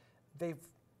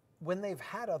when they've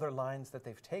had other lines that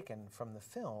they've taken from the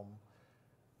film,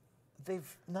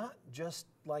 they've not just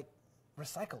like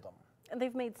recycled them. And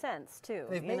they've made sense too.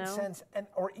 They've made sense,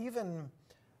 or even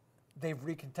they've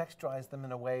recontextualized them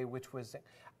in a way which was,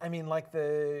 I mean, like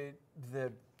the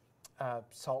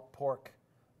salt pork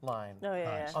line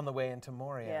on the way into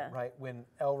Moria, right? When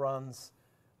Elrond's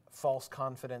false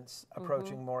confidence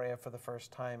approaching Moria for the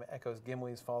first time echoes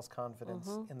Gimli's false confidence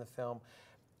in the film.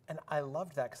 And I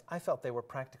loved that because I felt they were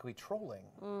practically trolling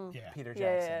Yeah. Peter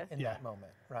Yeah, Jackson yeah. in Yeah. that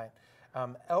moment, right?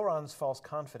 Elrond's false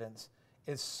confidence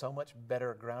is so much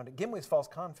better grounded. Gimli's false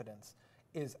confidence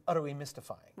is utterly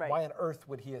mystifying. Right. Why on earth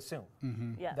would he assume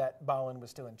Yeah. that Balin was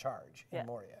still in charge Yeah. in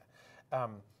Moria?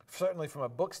 Certainly from a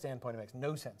book standpoint, it makes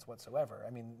no sense whatsoever. I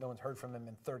mean, no one's heard from him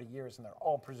in 30 years, and they're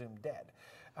all presumed dead.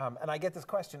 And I get this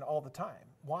question all the time.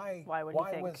 Why would he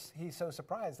think? was he so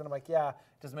surprised? And I'm like, yeah, it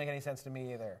doesn't make any sense to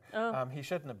me either. He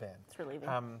shouldn't have been. It's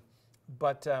relieving.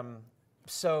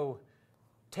 So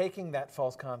taking that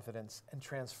false confidence and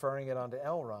transferring it onto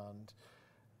Elrond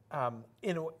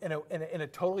in a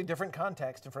totally different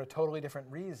context and for a totally different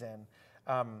reason,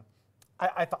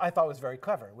 I thought was very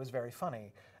clever. It was very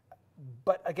funny.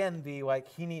 But again, the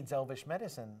he needs elvish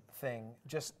medicine thing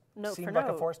just Note seemed for like a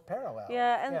note. forced parallel.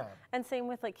 Yeah, and same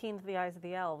with keen to the eyes of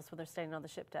the elves when they're standing on the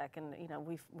ship deck, and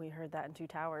we heard that in Two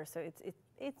Towers. So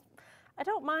it's I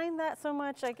don't mind that so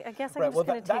much. I guess I'm Right, just well,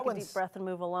 going to that take a deep one's- breath and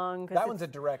move along. 'Cause That one's a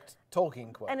direct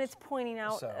Tolkien quote. and it's pointing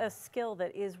out So- a skill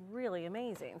that is really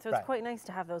amazing. So it's Right. quite nice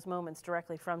to have those moments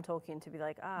directly from Tolkien to be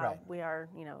like, Right. we are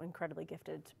incredibly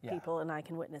gifted Yeah. people, and I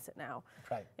can witness it now.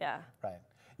 Right. Yeah. Right.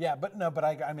 Yeah, but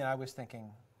I was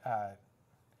thinking,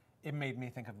 it made me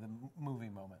think of the movie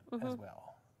moment as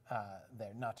well.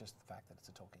 There, not just the fact that it's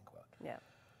a Tolkien quote. Yeah.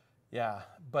 Yeah,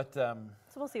 but So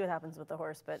we'll see what happens with the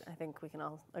horse, but I think we can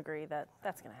all agree that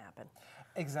that's going to happen.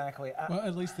 exactly. Well,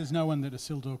 at least there's no one that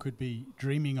Isildur could be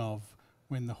dreaming of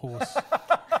when the horse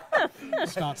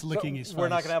starts licking his face. We're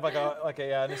not going to have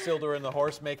an Isildur and the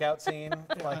horse makeout scene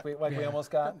like we Yeah.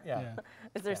 almost got. Yeah. Yeah.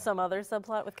 Is there some other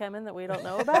subplot with Kemen that we don't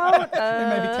know about?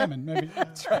 Maybe Kemen. Maybe.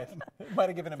 That's right. Might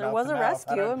have given him There mouth was to a mouth.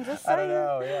 rescue, I'm just I don't saying.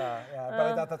 know. Yeah. But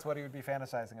I thought that's what he would be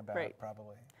fantasizing about, Right.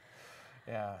 probably.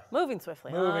 Yeah. Moving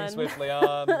swiftly Moving on. swiftly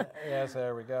on. Yes,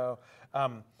 there we go.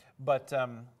 But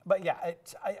yeah,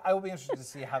 I will be interested to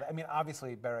see how. I mean,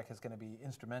 obviously, Beric is going to be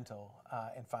instrumental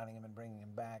in finding him and bringing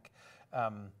him back.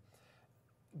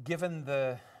 Given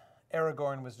the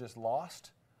Aragorn was just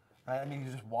lost, right? I mean, he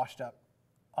was just washed up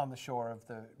on the shore of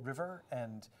the river,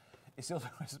 and Isildur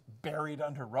was buried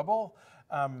under rubble.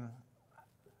 I'm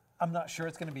not sure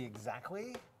it's going to be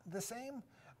exactly the same,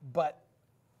 but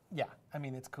yeah, I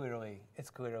mean, it's clearly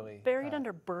Buried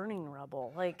under burning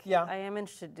rubble. Yeah. I am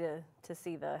interested to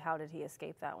see how did he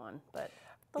escape that one, but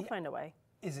they'll find a way.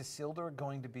 Is Isildur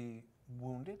going to be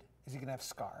wounded? Is he going to have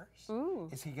scars?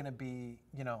 Is he going to be,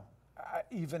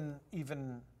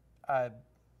 even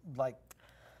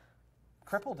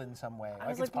crippled in some way? I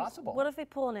was It's possible. What if they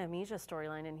pull an amnesia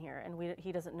storyline in here and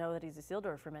he doesn't know that he's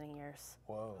Isildur for many years?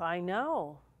 Whoa. I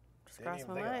know. Just Didn't crossed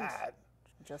even my think of mind. that.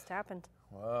 Just happened.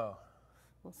 Whoa.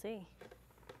 We'll see.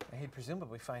 And he'd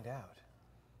presumably find out,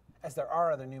 as there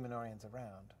are other Numenorians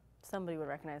around. Somebody would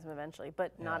recognize him eventually,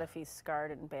 but not Yeah. if he's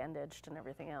scarred and bandaged and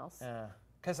everything else. Yeah.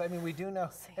 Because I mean, we do know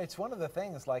it's one of the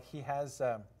things. He has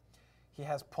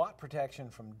plot protection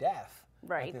from death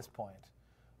Right. at this point.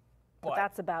 But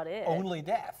that's about it. Only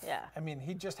death. Yeah. I mean,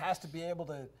 he just has to be able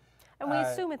to. And we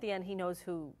assume at the end he knows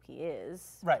who he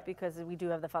is. Right. Because we do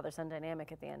have the father-son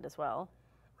dynamic at the end as well.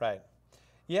 Right.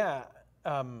 Yeah.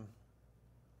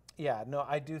 Yeah. No,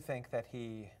 I do think that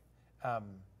he.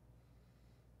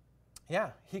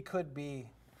 He could be.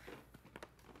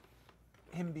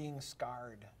 Him being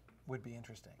scarred would be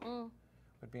interesting.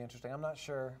 Would be interesting. I'm not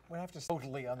sure. We have to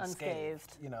totally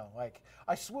unscathed. Unscathed.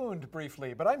 I swooned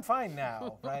briefly, but I'm fine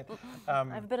now, right? I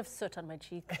have a bit of soot on my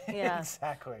cheek. Yeah.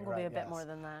 Exactly. It'll right, be a bit yes. more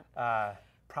than that.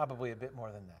 Probably a bit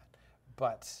more than that,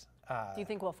 but. Do you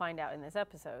think we'll find out in this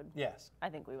episode? Yes. I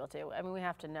think we will too. I mean, we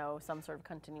have to know some sort of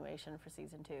continuation for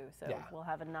season 2, so Yeah. we'll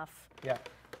have enough Yeah.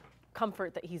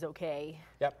 comfort that he's okay.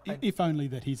 Yep. If only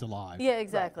that he's alive. Yeah,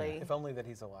 exactly. If only that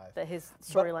he's alive. That his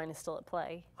storyline is still at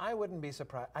play. I wouldn't be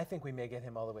surprised. I think we may get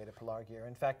him all the way to Pelargir.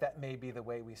 In fact, that may be the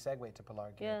way we segue to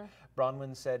Pelargir. Yeah.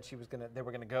 Bronwyn said they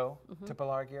were gonna go to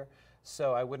Pelargir,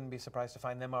 so I wouldn't be surprised to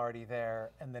find them already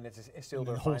there, and then it's And Isildur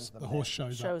the finds horse, them. the there. horse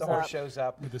shows Shows up The horse up. shows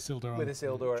up with Isildur on. with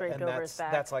Isildur, Draped and over his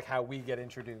back. that's like how we get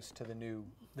introduced to the new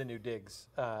digs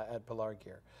at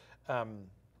Pelargir.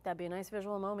 That'd be a nice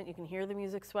visual moment. You can hear the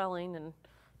music swelling and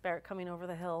Barrett coming over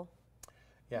the hill.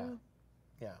 Yeah,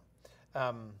 yeah,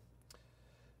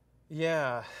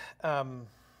 yeah.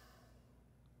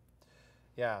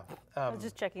 Yeah. I was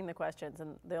just checking the questions,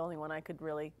 and the only one I could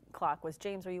really clock was,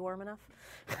 James, are you warm enough?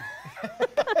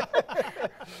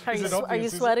 Are Is you, it are you obvious,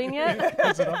 is it? sweating yet?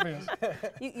 Is it obvious?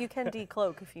 You can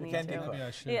decloak if you need can to. decloak. Maybe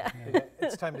I should. Yeah.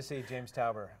 It's time to see James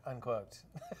Tauber uncloaked.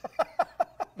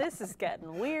 This is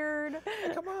getting weird.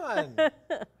 Come on.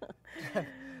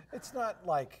 It's not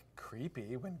like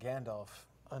creepy when Gandalf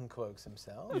uncloaks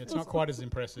himself. Yeah, it's not quite as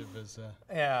impressive as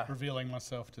Yeah. revealing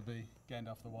myself to be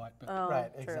Gandalf the White. But Oh,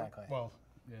 Right, true. exactly. well,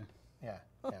 yeah. Yeah,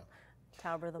 yeah.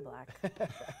 Tauber the Black.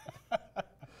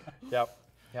 Yep,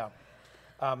 yep.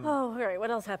 Oh, all right. What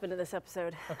else happened in this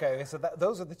episode? Okay, so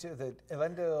those are the two, the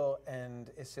Elendil and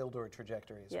Isildur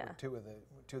trajectories Yeah. were two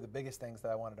of the biggest things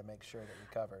that I wanted to make sure that we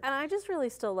covered. And I just really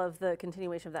still love the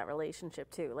continuation of that relationship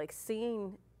too. Like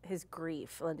seeing his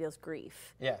grief, Elendil's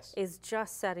grief, Yes. is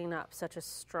just setting up such a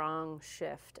strong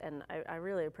shift, and I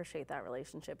really appreciate that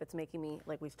relationship. It's making me,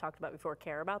 like we've talked about before,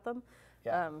 care about them,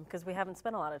 Yeah. because we haven't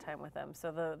spent a lot of time with them.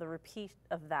 So the repeat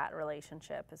of that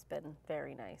relationship has been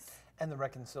very nice. And the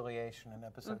reconciliation in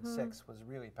episode 6 was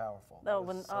really powerful. Oh,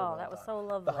 was so well that was done. so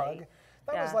lovely. The hug.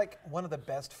 That was Yeah. like one of the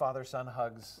best father-son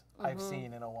hugs I've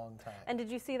seen in a long time. And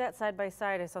did you see that side by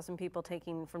side? I saw some people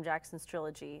taking from Jackson's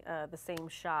trilogy the same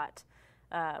shot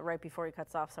right before he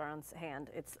cuts off Sauron's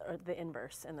hand. It's the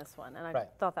inverse in this one, and I Right.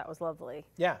 thought that was lovely.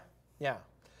 Yeah, yeah.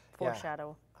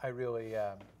 Foreshadow. I really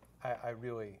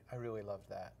loved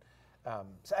that.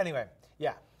 So anyway,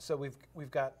 yeah. So we've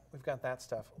got that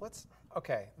stuff.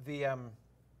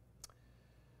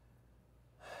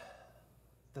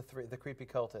 The creepy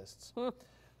cultists.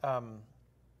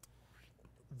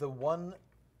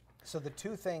 The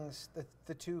two things,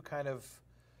 the two kind of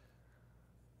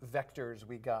vectors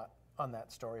we got on that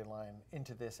storyline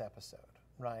into this episode,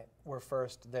 right, were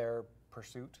first their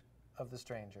pursuit of the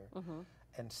stranger,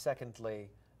 and secondly,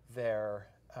 their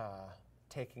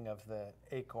taking of the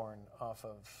acorn off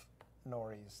of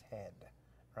Nori's head,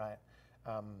 right?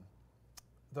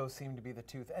 Those seem to be the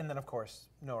two, and then of course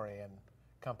Nori and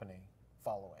company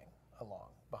following along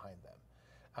behind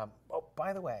them. Oh,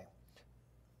 by the way,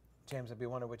 James, I'd be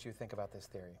wondering what you think about this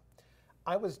theory.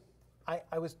 I was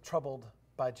troubled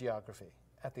by geography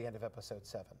at the end of episode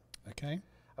 7. Okay.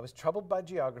 I was troubled by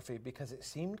geography because it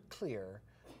seemed clear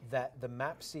that the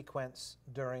map sequence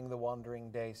during the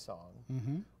Wandering Day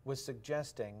song was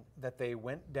suggesting that they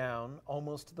went down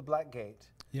almost to the Black Gate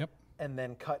Yep. and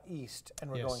then cut east and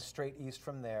were Yes. going straight east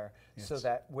from there, so Yes.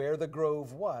 that where the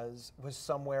grove was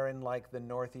somewhere in like the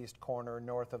northeast corner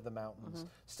north of the mountains,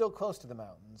 still close to the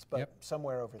mountains, but Yep.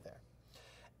 somewhere over there.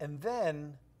 And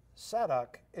then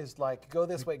Sadok is like, go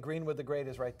this way, Greenwood the Great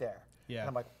is right there. Yeah. And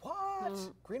I'm like, what?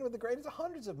 Greenwood the Great is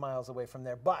hundreds of miles away from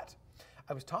there. But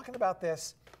I was talking about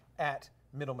this at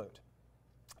Middlemoot.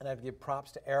 And I have to give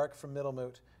props to Eric from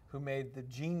Middlemoot, who made the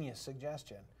genius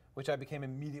suggestion, which I became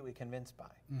immediately convinced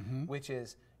by, which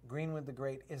is Greenwood the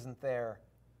Great isn't there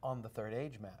on the Third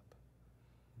Age map,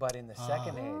 but in the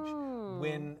Second Age,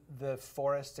 when the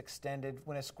forests extended,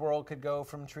 when a squirrel could go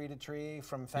from tree to tree,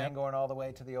 from Fangorn all the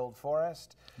way to the Old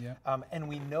Forest. Yep. And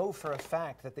we know for a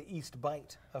fact that the East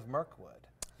Bight of Mirkwood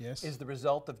Yes. is the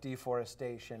result of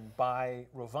deforestation by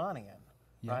Rovanian,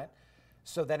 Yeah. right?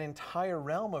 So that entire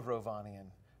realm of Rovanian,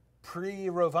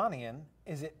 pre-Rovanian,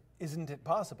 isn't it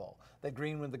possible that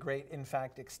Greenwood the Great in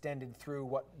fact extended through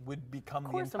what would become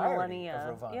Of the course, a entirety millennia.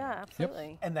 of Rovanian? Yeah,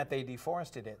 absolutely. And that they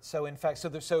deforested it. So in fact, so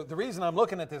the reason I'm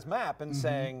looking at this map and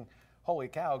saying, holy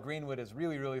cow, Greenwood is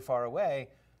really, really far away,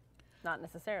 Not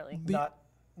necessarily.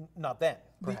 not then,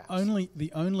 perhaps.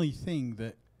 The only thing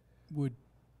that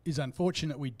is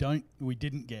unfortunate we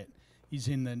didn't get is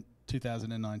in the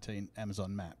 2019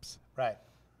 Amazon maps, Right.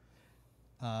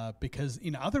 because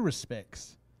in other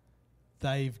respects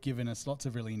they've given us lots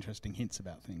of really interesting hints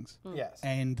about things, Yes.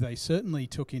 and they certainly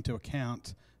took into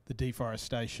account the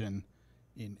deforestation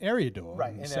in Eriador, Right,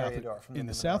 in in the south, Eriador, from in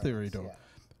the the South Numenoreans, Eriador.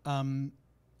 yeah.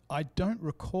 I don't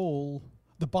recall.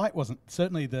 The bite wasn't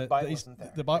certainly the Bite the, wasn't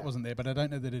there, the bite yeah. wasn't there, but I don't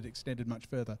know that it extended much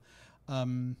further.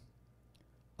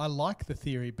 I like the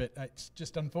theory, but it's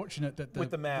just unfortunate that With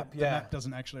the map, the yeah. map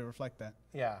doesn't actually reflect that.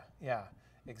 Yeah,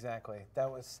 exactly. That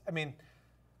was, I mean,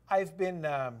 I've been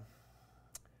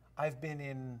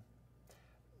in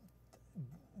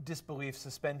disbelief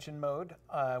suspension mode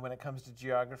when it comes to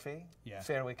geography Yeah.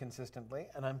 fairly consistently,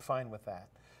 and I'm fine with that.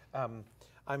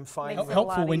 I'm fine Makes with it a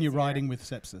Helpful lot when you're easier. riding with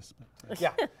sepsis.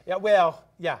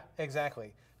 yeah,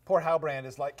 exactly. Poor Halbrand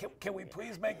is like, can we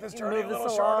please make this journey Move a this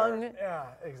little shorter? along. Yeah,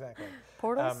 exactly.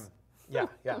 Portals? Yeah.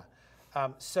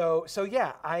 So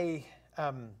yeah, I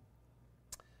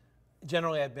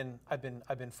generally I've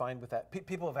been fine with that.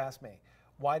 People have asked me,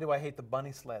 why do I hate the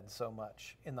bunny sled so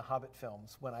much in the Hobbit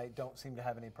films when I don't seem to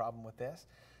have any problem with this?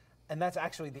 And that's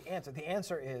actually the answer. The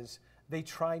answer is they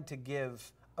tried to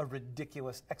give a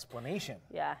ridiculous explanation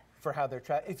Yeah. for how they're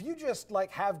if you just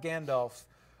like have Gandalf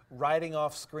riding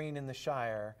off screen in the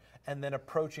Shire and then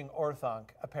approaching Orthanc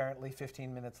apparently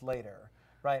 15 minutes later,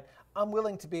 right? I'm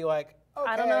willing to be like,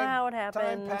 okay, I don't know how it time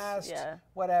happened. passed, Yeah.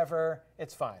 whatever,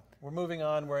 it's fine. We're moving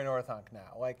on, we're in Orthanc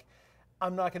now. Like,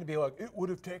 I'm not going to be like, it would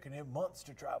have taken him months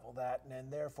to travel that,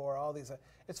 and therefore all these.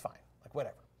 It's fine, like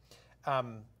whatever.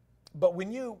 But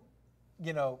when you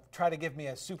try to give me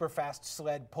a super fast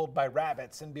sled pulled by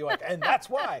rabbits and be like, and that's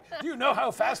why. Do you know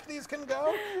how fast these can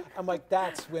go? I'm like,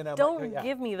 that's when I'm Don't like, yeah.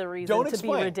 give me the reason Don't to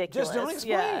explain. be ridiculous. Just don't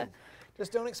explain. Yeah.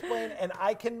 Just don't explain, and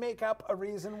I can make up a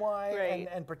reason why Right.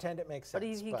 and pretend it makes sense. But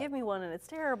if you give me one and it's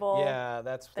terrible, yeah,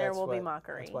 that's will be what-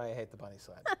 mockery. That's why I hate the bunny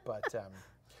sled. But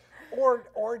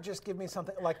or just give me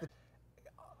something like the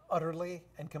utterly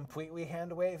and completely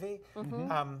hand wavy.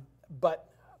 But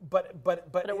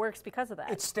but it works because of that.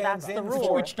 It stands That's the in rule.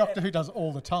 for- Which Doctor Who does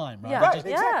all the time, right? Yeah, Right, Just-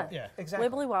 exactly. yeah, exactly.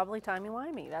 Wibbly wobbly, timey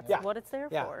wimey. That's Yeah. what it's there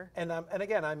Yeah, for. and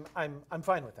again, I'm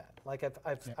fine with that. Like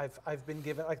I've been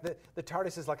given like the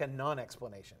TARDIS is like a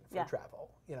non-explanation for Yeah.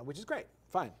 travel, which is great,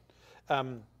 fine.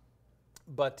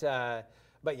 But yeah,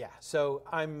 so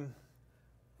I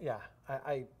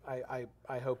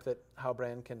hope that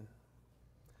Halbrand can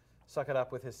suck it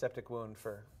up with his septic wound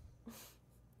for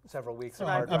several weeks. of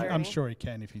Survive hard the riding. I'm journey. sure he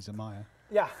can if he's a Maya.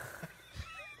 Yeah.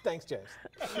 Thanks, James.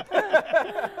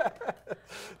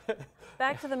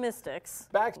 Back to the mystics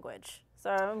Back- language. So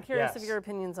I'm curious of Yes. your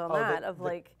opinions on Oh, that.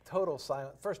 the total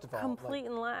silence. First of all, complete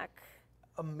and lack.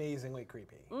 amazingly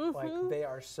creepy. Like they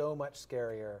are so much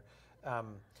scarier.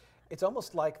 It's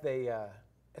almost like they.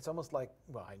 It's almost like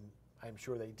I'm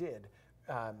sure they did.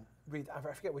 Read. I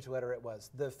forget which letter it was.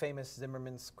 The famous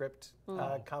Zimmerman script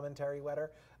commentary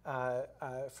letter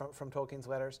from Tolkien's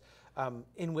letters,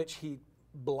 in which he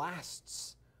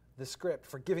blasts the script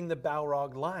for giving the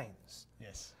Balrog lines.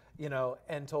 Yes.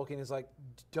 And Tolkien is like,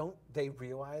 don't they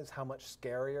realize how much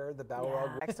scarier the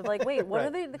Balrog Acts of like, wait, what are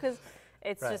Right. they? Because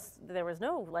it's Right. just there was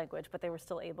no language, but they were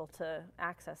still able to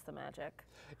access the magic.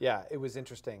 Yeah, it was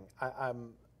interesting.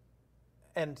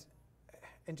 And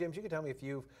James, you can tell me if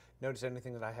you've noticed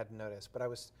anything that I hadn't noticed. But I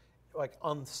was like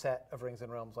on the set of Rings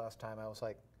and Realms last time. I was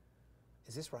like,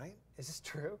 is this right? Is this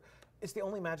true? It's the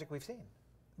only magic we've seen.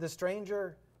 The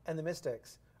Stranger and the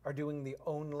Mystics are doing the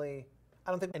only.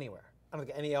 I don't think anywhere. I don't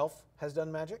think any elf has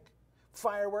done magic.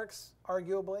 Fireworks,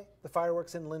 arguably. The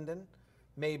fireworks in Linden,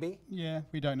 maybe. Yeah,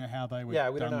 we don't know how they were. Yeah,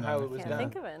 we don't done know how though. it was Can't done.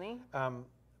 think of any.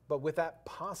 But with that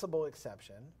possible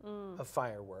exception of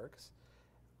fireworks,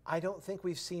 I don't think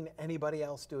we've seen anybody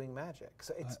else doing magic.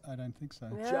 So it's I don't think so.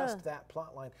 Yeah. just that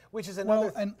plot line, which is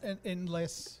another. Well, and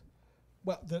unless,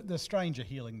 the stranger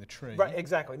healing the tree. right,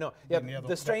 exactly. No, yeah, And the other-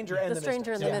 the stranger yeah. and The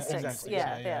stranger and the Yeah, mystics. exactly.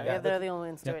 Yeah, Yeah, yeah, yeah. they're the only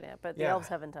ones Yeah. doing it, but the Yeah. elves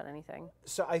haven't done anything.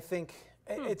 So I think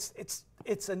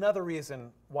it's another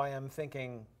reason why I'm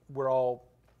thinking we're all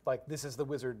like this is the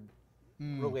wizard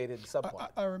related subplot.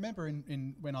 I remember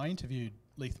in when I interviewed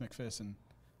Leith McPherson,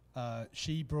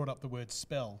 she brought up the word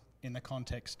spell in the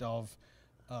context of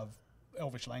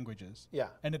Elvish languages. Yeah.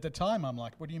 And at the time, I'm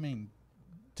like, what do you mean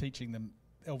teaching them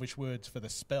Elvish words for the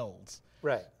spells?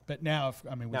 Right. But now,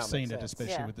 Now we've it seen makes it, sense.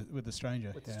 especially Yeah. with the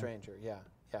stranger. With the stranger, yeah.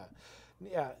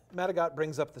 Madagot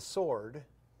brings up the sword.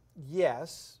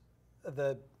 Yes,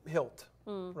 the hilt,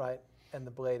 right, and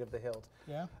the blade of the hilt.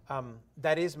 Yeah.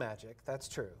 That is magic. That's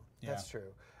true. That's Yeah.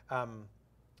 true.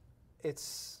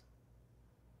 It's.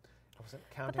 I wasn't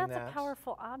But counting that's that. a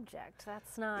powerful object.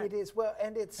 That's not It is well,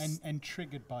 and it's. And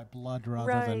triggered by blood rather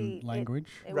right. than language.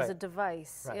 It was a Right.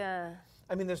 device. Right. Yeah.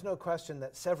 I mean, there's no question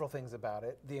that several things about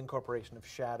it: the incorporation of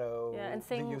shadow, Yeah, and the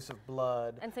same- use of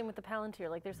blood. And same with the Palantir.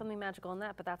 Like, there's something magical in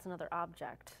that, but that's another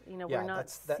object. Yeah, we're not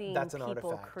seeing that's an people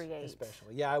artifact, create.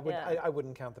 especially. Yeah, I would. Yeah. I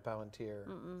wouldn't count the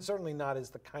Palantir. Certainly not as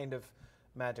the kind of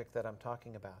magic that I'm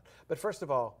talking about. But first of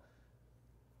all,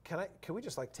 can we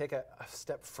just like take a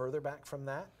step further back from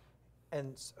that,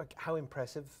 and how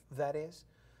impressive that is?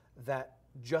 That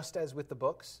just as with the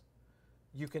books,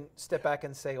 you can step back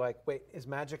and say like, wait, is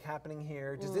magic happening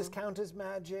here? Does this count as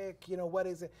magic? What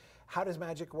is it? How does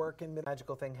magic work? And the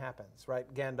magical thing happens,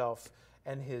 right? Gandalf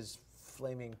and his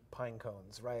flaming pine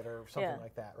cones, right, or something Yeah.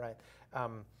 like that, right?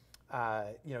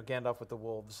 Gandalf with the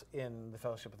wolves in the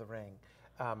Fellowship of the Ring,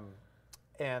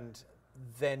 and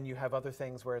then you have other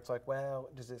things where it's like, well,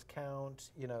 does this count?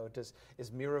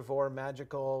 Is Miravor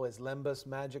magical? Is Lembas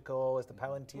magical? Is the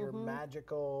Palantir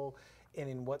magical?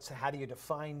 And how do you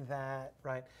define that,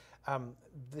 right?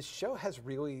 The show has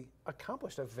really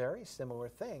accomplished a very similar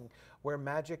thing, where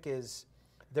magic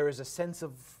there is a sense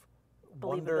of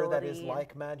wonder that is Believability.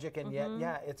 like magic, and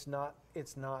yet, it's not.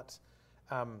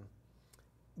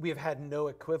 We have had no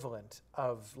equivalent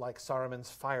of like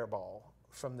Saruman's fireball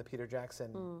from the Peter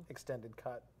Jackson extended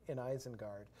cut in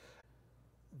Isengard.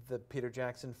 The Peter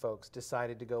Jackson folks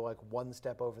decided to go like one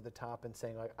step over the top and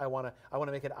saying like, I want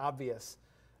to make it obvious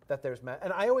that there's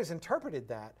and I always interpreted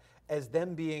that as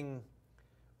them being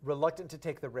reluctant to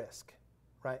take the risk,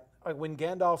 right? Like when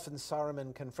Gandalf and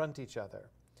Saruman confront each other,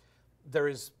 there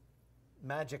is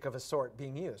magic of a sort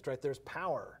being used, right? There's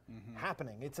power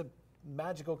happening. It's a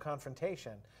magical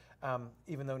confrontation,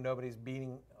 even though nobody's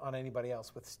beating on anybody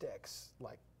else with sticks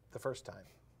like the first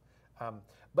time.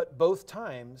 But both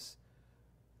times,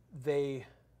 the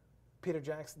Peter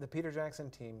Jackson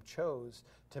team chose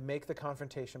to make the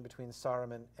confrontation between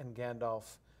Saruman and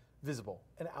Gandalf visible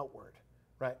and outward,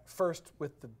 right? First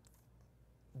with the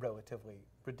relatively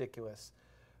ridiculous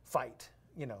fight,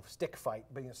 stick fight,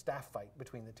 but staff fight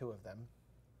between the two of them.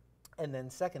 And then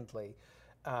secondly,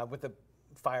 with the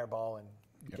fireball, and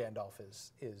Gandalf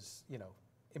is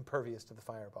impervious to the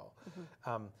fireball,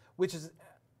 which is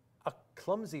a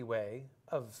clumsy way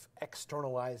of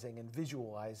externalizing and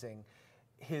visualizing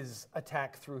his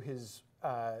attack through his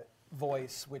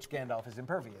voice, which Gandalf is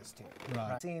impervious to.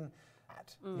 Right. I've seen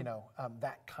that,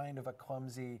 that kind of a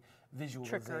clumsy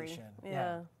visualization.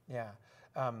 Trickery.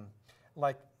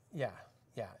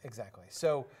 Yeah. Exactly.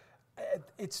 So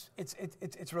it's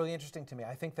really interesting to me.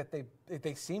 I think that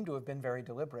they seem to have been very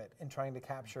deliberate in trying to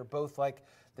capture both like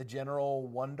the general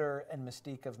wonder and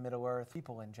mystique of Middle-earth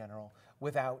people in general,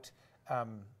 without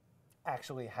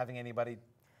actually having anybody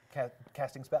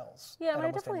casting spells. Yeah, at and I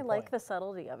almost any definitely like point. the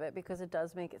subtlety of it, because it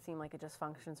does make it seem like it just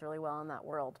functions really well in that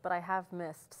world. But I have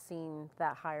missed seeing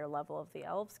that higher level of the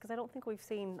elves, because I don't think we've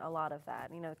seen a lot of that.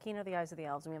 Keen are the eyes of the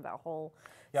elves, and we have that whole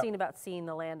scene about seeing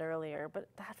the land earlier, but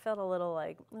that felt a little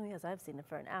like, oh yes, I've seen it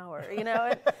for an hour,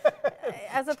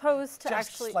 as opposed to just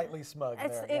actually slightly smug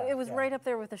there. it was right up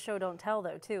there with the show don't tell,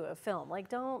 though, too, of film. Like,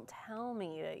 don't tell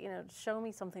me, show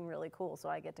me something really cool so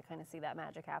I get to kind of see that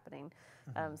magic happening.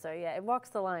 So yeah, it walks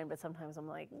the line, but sometimes I'm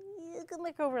like, you can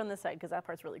look over on this side because that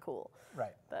part's really cool.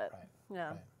 Right. But yeah.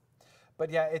 Right.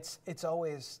 But yeah, it's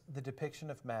always the depiction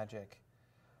of magic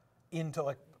into,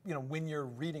 like, when you're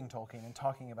reading Tolkien and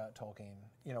talking about Tolkien,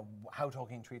 how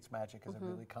Tolkien treats magic is a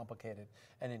really complicated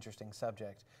and interesting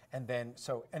subject. And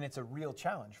it's a real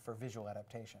challenge for visual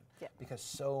adaptation, because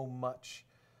so much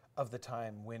of the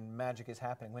time when magic is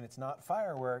happening, when it's not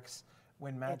fireworks,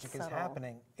 when magic is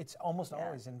happening, it's almost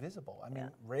always invisible. I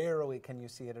mean, rarely can you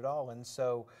see it at all. And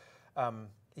so,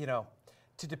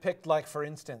 to depict, like, for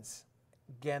instance,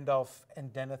 Gandalf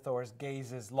and Denethor's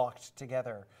gazes locked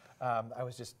together. I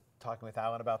was just talking with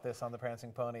Alan about this on the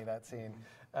Prancing Pony, that scene.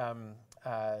 I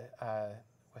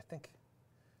think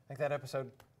that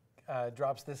episode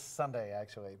drops this Sunday,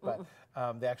 actually, but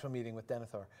the actual meeting with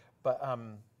Denethor. But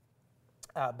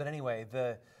anyway,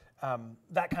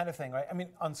 that kind of thing, right? I mean,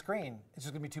 on screen, it's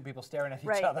just going to be two people staring at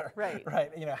each other, right?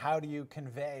 How do you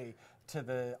convey to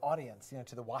the audience,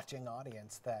 to the watching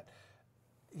audience, that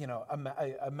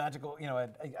a magical,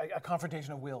 a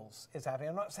confrontation of wills is happening?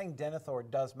 I'm not saying Denethor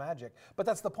does magic, but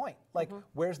that's the point. Like,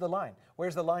 where's the line?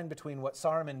 Where's the line between what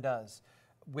Saruman does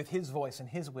with his voice and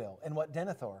his will, and what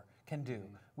Denethor can do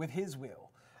with his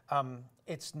will?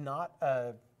 It's not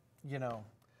a,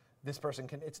 this person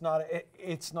can. It's not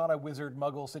a wizard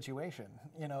muggle situation.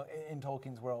 In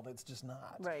Tolkien's world, it's just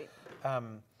not. Right.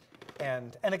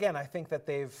 And again, I think that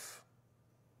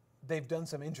they've done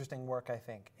some interesting work, I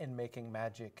think, in making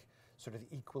magic sort of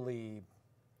equally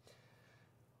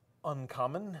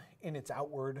uncommon in its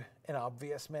outward and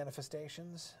obvious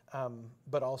manifestations,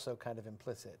 but also kind of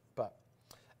implicit. But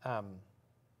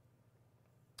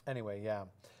anyway, yeah.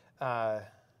 I'm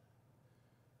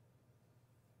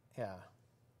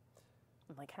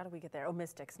like, how do we get there? Oh,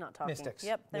 mystics, not talking. Mystics.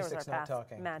 Yep, there Mystics, was our not path.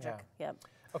 talking. Magic. Yeah. Yep.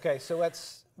 Okay, so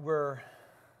we're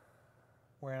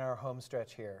in our home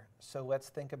stretch here. So let's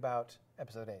think about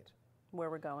episode 8. Where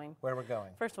we're going. Where we're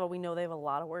going. First of all, we know they have a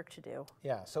lot of work to do.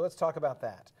 Yeah, so let's talk about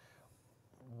that.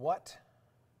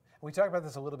 We talked about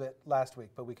this a little bit last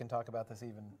week, but we can talk about this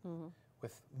even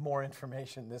with more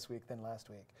information this week than last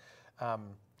week.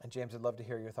 And James, I'd love to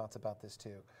hear your thoughts about this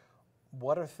too.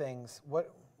 What are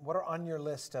on your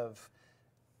list of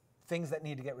things that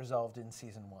need to get resolved in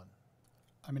season 1?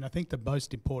 I mean, I think the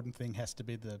most important thing has to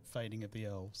be the fading of the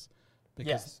elves,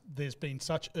 because there's been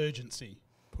such urgency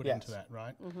put into that,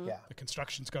 right? Yeah. The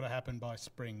construction's got to happen by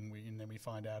spring, and then we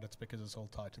find out it's because it's all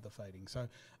tied to the fading. So,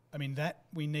 I mean,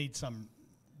 we need some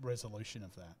resolution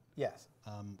of that. Yes.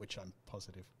 Which I'm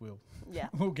positive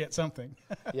we'll get something.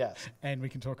 Yes. And we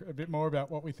can talk a bit more about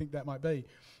what we think that might be.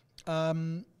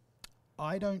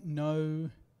 I don't know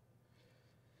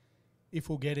if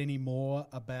we'll get any more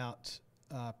about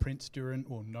Prince Durin,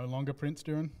 or no longer Prince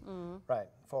Durin. Right,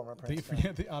 former Prince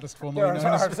Durin. The artist formerly known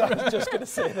as... I was just going to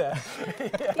say that.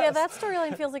 Yes. Yeah, that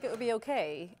storyline feels like it would be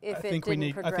okay if I think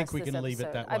we can leave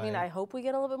it that way. I mean, I hope we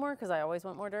get a little bit more, because I always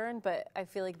want more Durin, but I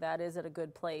feel like that is at a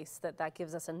good place, that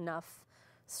gives us enough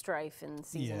strife in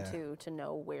season Yeah. 2 to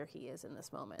know where he is in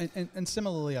this moment. And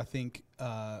similarly, I think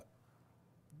the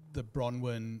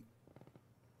Bronwyn,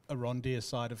 Arondir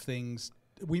side of things,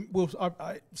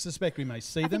 I suspect we may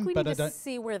see I them, think we but need I to don't.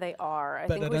 see where they are.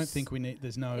 But I don't think we need.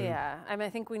 There's no. Yeah, I mean,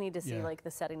 I think we need to see Yeah. like the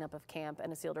setting up of camp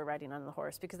and Isildur riding on the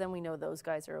horse, because then we know those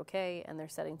guys are okay and they're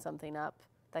setting something up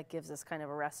that gives us kind of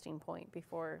a resting point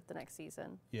before the next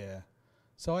season. Yeah.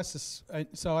 So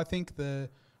I think the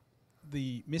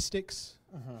Mystics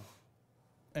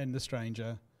and the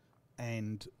Stranger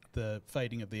and the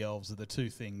fading of the elves are the two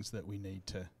things that we need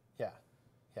to Yeah.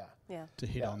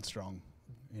 hit Yeah. on strong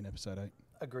in episode 8.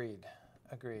 Agreed.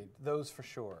 Those for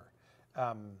sure.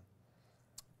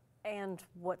 And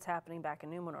what's happening back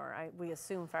in Numenor? We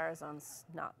assume Farazan's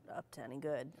not up to any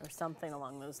good or something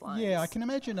along those lines. Yeah, I can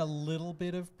imagine a little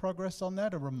bit of progress on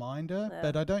that, a reminder, Yeah.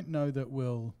 but I don't know that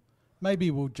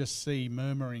maybe we'll just see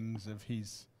murmurings of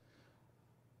his,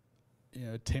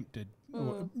 attempted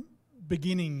or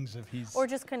beginnings of his. Or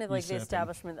just kind of like the usurping.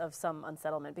 establishment of some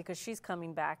unsettlement, because she's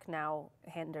coming back now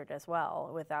hindered as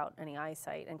well without any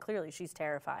eyesight, and clearly she's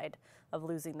terrified of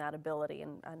losing that ability,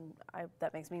 and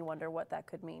that makes me wonder what that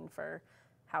could mean for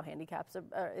how handicaps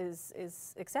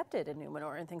is accepted in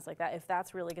Numenor and things like that, if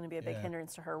that's really going to be a big Yeah.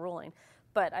 hindrance to her ruling.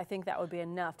 But I think that would be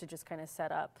enough to just kind of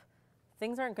set up,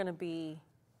 things aren't going to be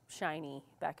shiny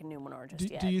back in Numenor just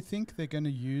yet. Do you think they're going to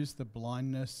use the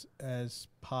blindness as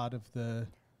part of the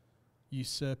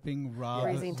usurping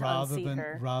Raising to unseat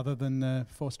her. rather than the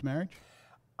forced marriage?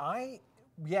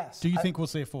 Yes. Do you think we'll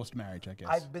see a forced marriage, I guess?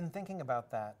 I've been thinking about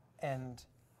that, and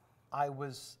I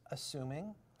was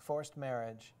assuming forced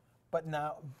marriage, but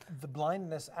now the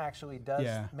blindness actually does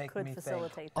Yeah. make could me think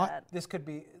facilitate that. this could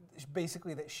be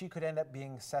basically that she could end up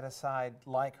being set aside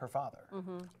like her father.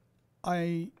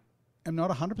 I am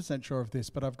not 100% sure of this,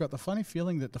 but I've got the funny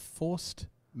feeling that the forced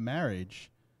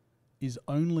marriage is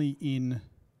only in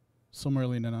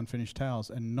Silmarillion and Unfinished Tales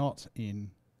and not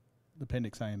in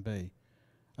Appendix A and B.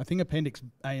 I think Appendix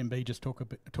A and B just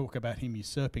talk about him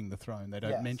usurping the throne. They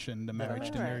don't Yes. mention the They don't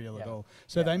marriage to mention it. Muriel at Yeah. all.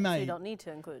 So Yeah. they So may you don't need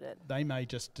to include it.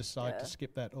 just decide Yeah. to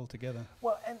skip that altogether.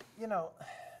 Well, and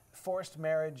forced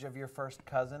marriage of your first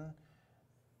cousin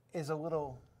is a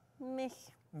little Meh.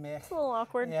 meh. It's a little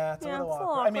awkward. Yeah, it's a little it's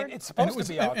awkward. I mean, it's And supposed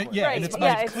to be and awkward. yeah, Right, and it's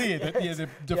yeah, made it's- clear that they're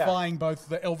defying both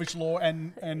the Elvish law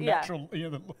and Yeah. natural, the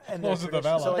And laws the of the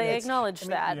tradition. So Valar. They it's- acknowledge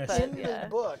that, yes. but In yeah. the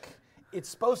book, it's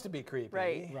supposed to be creepy.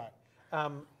 Right. Right.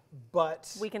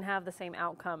 But We can have the same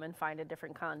outcome and find a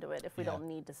different conduit if we Yeah. don't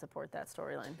need to support that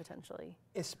storyline potentially.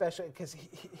 especially because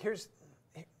here's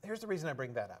the reason I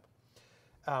bring that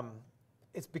up.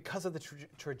 It's because of the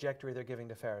trajectory they're giving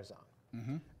to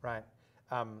Farazan, right?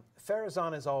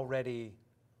 Farazan is already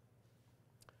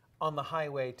on the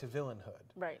highway to villainhood,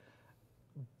 Right.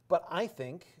 but I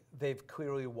think they've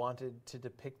clearly wanted to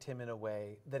depict him in a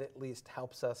way that at least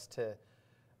helps us to,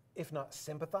 if not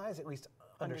sympathize, at least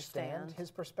understand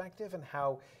his perspective and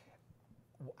how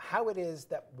it is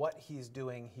that what he's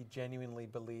doing he genuinely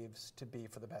believes to be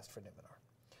for the best for Numenor.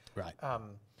 Right.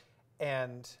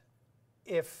 And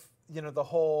if, the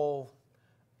whole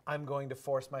I'm going to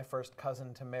force my first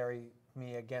cousin to marry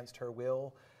me against her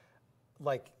will,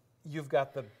 like you've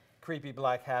got the creepy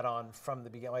black hat on from the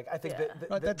beginning. Like I think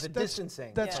Yeah. the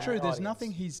distancing. That's from true. the There's audience.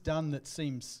 nothing he's done that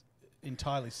seems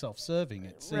entirely self-serving.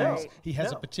 It seems Right. he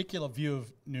has No. a particular view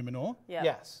of Numenor, Yeah.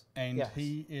 Yes. and yes.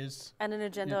 he is. And an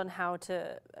agenda Yeah. on how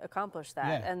to accomplish that.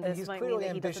 Yeah. And And this he's might clearly mean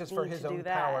that he ambitious doesn't for need his to do own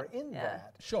that. power in Yeah.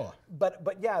 that. Sure.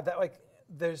 But yeah, that like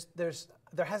there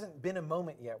hasn't been a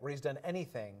moment yet where he's done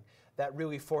anything that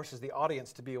really forces the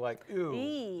audience to be like, ooh,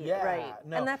 yeah, right.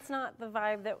 no. And that's not the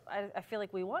vibe that I feel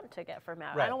like we want to get from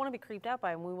Matt. Right. I don't want to be creeped out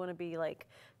by him. We want to be like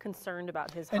concerned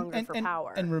about his hunger for and,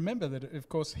 power. and remember that, of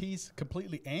course, he's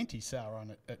completely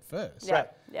anti-Sauron at first. yeah. Right.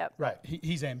 Yep. right.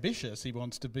 He's ambitious. He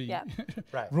wants to be Yeah.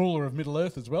 Right. ruler of Middle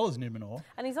Earth as well as Numenor.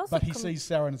 And he's also but he sees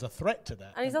Sauron as a threat to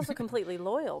that. And he's also completely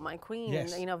loyal, my queen.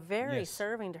 Yes. Very Yes.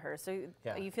 serving to her. So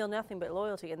Yeah. you feel nothing but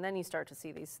loyalty, and then you start to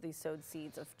see these sowed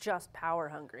seeds of just power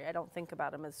hungry. I don't think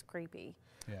about him as creepy.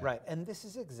 Yeah. Right, and this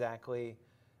is exactly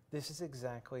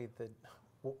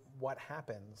what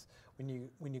happens when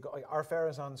you go. Like, our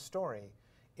Farazan's story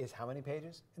is how many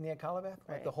pages in the Akalabeth? Like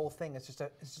Right. the whole thing is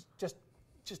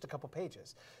just a couple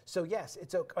pages. So yes,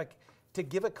 it's like to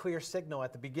give a clear signal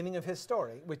at the beginning of his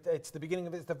story. It's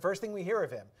the first thing we hear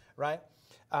of him, right?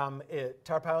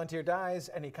 Tar Palantir dies,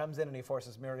 and he comes in and he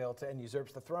forces Muriel to and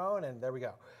usurps the throne, and there we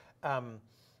go.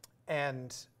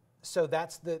 And so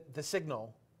that's the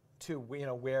signal to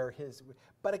where his.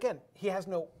 But again, he has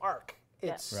no arc.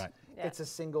 Yeah. It's Right. Yeah. it's a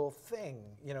single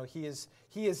thing. He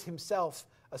is himself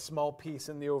a small piece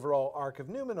in the overall arc of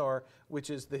Numenor, which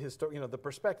is the the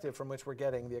perspective from which we're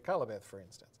getting the Akalabeth, for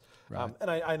instance. Right.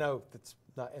 And I know that's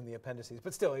not in the appendices,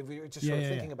 but still, if you're just sort of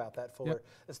thinking about that fuller, Yep.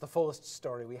 it's the fullest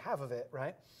story we have of it,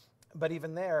 right? But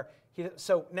even there,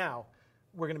 so now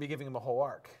we're going to be giving him a whole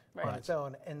arc on Right. its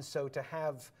own, and so to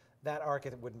have that arc,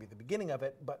 it wouldn't be the beginning of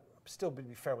it, but still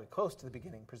be fairly close to the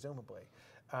beginning, presumably.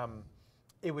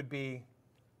 It would be.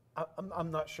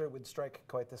 I'm not sure it would strike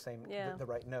quite the same, the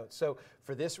right note. So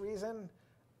for this reason,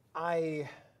 I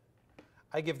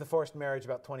give the forced marriage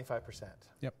about 25%.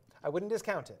 Yep. I wouldn't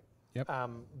discount it. Yep.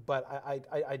 But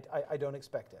I don't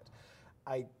expect it.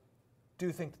 I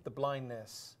do think that the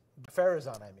blindness,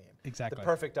 Pharazôn, I mean, Exactly. the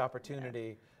perfect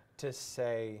opportunity to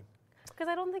say. Because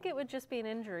I don't think it would just be an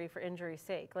injury for injury's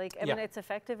sake. Like, I Yeah. mean, it's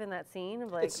effective in that scene.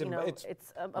 Like, It's you know, it's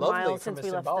it's a lovely mile from since a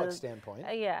we left symbolic the standpoint.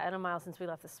 yeah, and a mile since we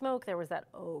left the smoke. There was that,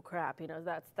 oh crap, you know,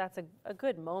 that's a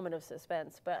good moment of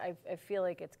suspense. But I feel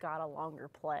like it's got a longer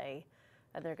play,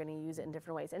 and they're going to use it in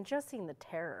different ways. And just seeing the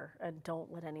terror and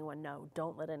don't let anyone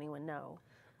know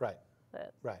Right.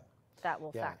 that Right. that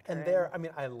will Yeah, factor and in. there, I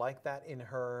mean, I like that in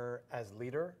her as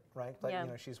leader, right? Like, Yeah. you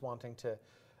know, she's wanting to,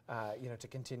 to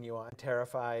continue on,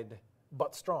 terrified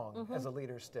but strong Mm-hmm. as a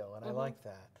leader still, and I like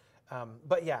that.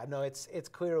 But yeah, no, it's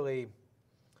clearly,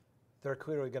 there are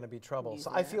clearly going to be trouble.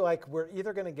 So I feel like we're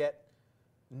either going to get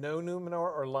no Numenor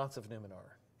or lots of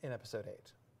Numenor in episode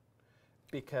 8,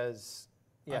 because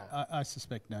I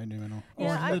suspect no Numenor.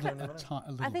 Yeah, or I a little, could- a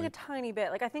little I think a bit. tiny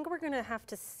bit. Like, I think we're going to have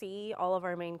to see all of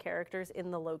our main characters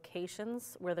in the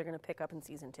locations where they're going to pick up in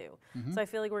season 2. Mm-hmm. So I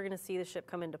feel like we're going to see the ship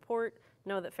come into port,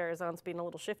 know that Pharazôn's being a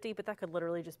little shifty, but that could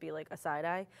literally just be like a side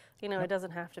eye. You know, it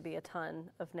doesn't have to be a ton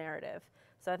of narrative.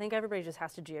 So I think everybody just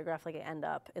has to geographically end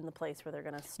up in the place where they're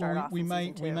going to start Well, off we in may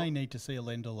season 2. we may need to see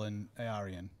Elendil and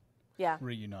Arian yeah.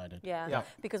 reunited. Yeah. Yeah.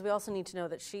 Because we also need to know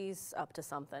that she's up to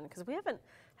something, because we haven't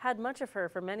had much of her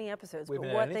for many episodes. we've but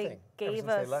been what anything they ever gave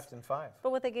since us, they left in 5. but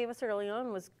what they gave us early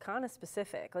on was kind of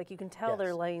specific. Like, you can tell they're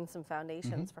Yes. laying some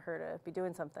foundations for her to be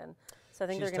doing something. So I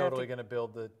think She's they're going totally to going to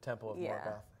build the Temple of yeah.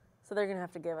 Morgoth. So they're going to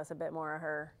have to give us a bit more of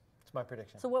her. It's my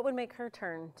prediction. So what would make her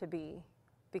turn to be?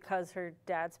 Because her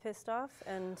dad's pissed off,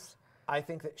 and I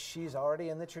think that she's already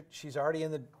in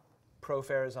the pro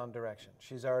Pharazôn direction.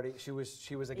 She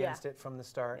was against it from the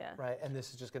start, Yeah. right? And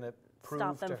this is just going to prove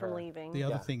stop to them from her. leaving. The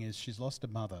other Yeah. thing is she's lost a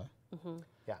mother,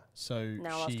 Yeah, so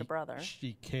Now lost a brother.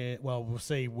 She Well, we'll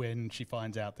see when she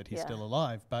finds out that he's Yeah. still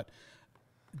alive. But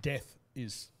death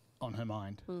is on her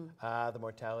mind. the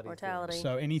mortality. theme. Mortality.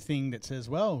 So anything that says,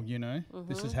 well, you know,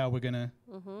 this is how we're going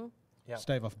to Yeah.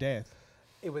 stave off death.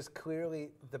 It was clearly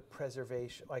the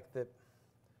preservation, like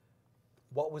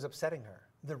what was upsetting her.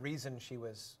 The reason she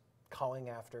was calling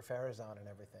after Pharazôn and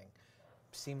everything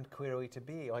seemed clearly to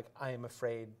be like, I am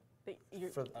afraid But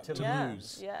you're- to yeah,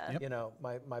 lose. Yeah. Yep. you know,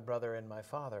 my brother and my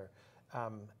father.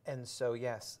 And so,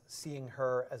 yes, seeing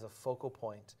her as a focal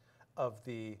point of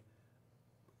the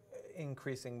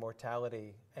increasing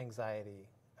mortality anxiety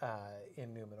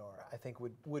in Numenor, I think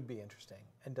would be interesting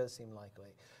and does seem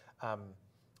likely.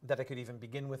 That I could even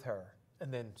begin with her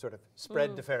and then sort of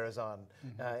spread to Pharazôn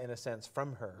in a sense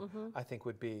from her, I think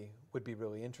would be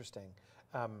really interesting.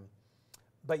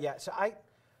 But yeah, so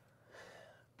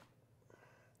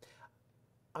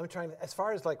I'm trying to, as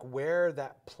far as like where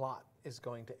that plot is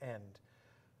going to end,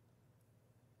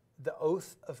 the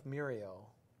oath of Muriel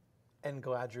and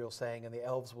Galadriel saying, and the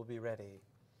elves will be ready,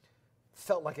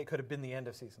 felt like it could have been the end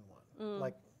of season 1.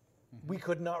 Like, we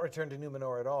could not return to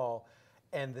Numenor at all,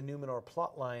 and the Numenor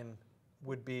plot line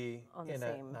would be On the in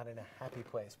same- not in a happy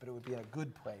place, but it would be in a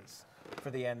good place for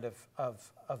the end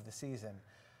of the season.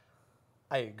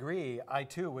 I agree. I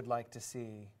too would like to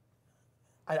see.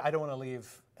 I don't want to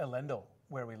leave Elendil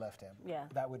where we left him. Yeah.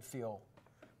 That would feel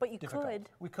But you difficult. could.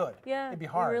 We could. Yeah, It'd be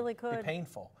we hard. really It'd could. be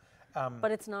painful.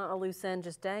 But it's not a loose end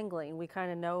just dangling. We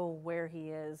kind of know where he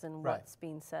is and Right. what's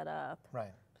being set up.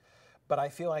 Right. But I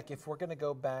feel like if we're going to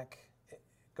go back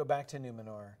to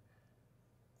Numenor,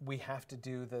 we have to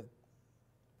do the.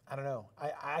 I don't know.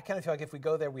 I kind of feel like if we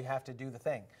go there, we have to do the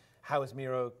thing. How is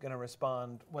Miro going to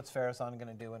respond? What's Pharazôn going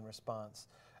to do in response?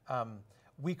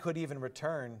 We could even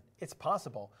return. It's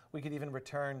possible. We could even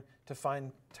return to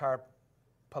find Tar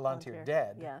Palantir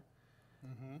dead. Yeah.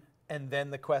 And then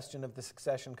the question of the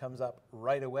succession comes up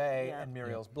right away, Yeah. and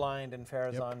Muriel's blind, and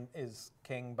Pharazôn is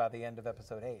king by the end of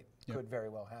episode 8. Yep. Could very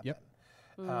well happen. Yep.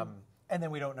 And then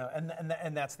we don't know,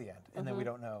 and that's the end. And then we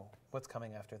don't know what's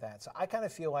coming after that. So I kind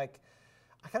of feel like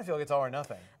it's all or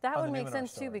nothing. That on would the make Numenor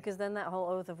sense story. too, because then that whole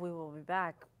oath of we will be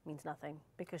back means nothing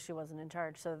because she wasn't in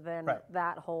charge. So then Right.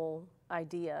 that whole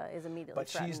idea is immediately But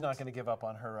she's threatened. not going to give up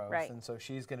on her oath, Right. and so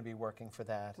she's going to be working for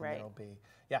that. And Right. it'll be,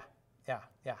 yeah.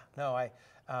 Yeah. No,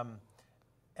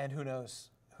 and who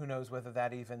knows whether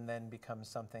that even then becomes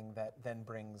something that then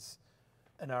brings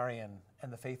Anarion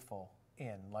and the faithful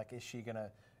in. Like, is she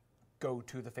gonna go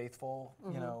to the faithful?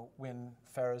 When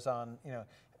Pharazôn,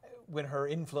 when her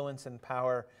influence and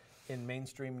power in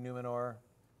mainstream Numenor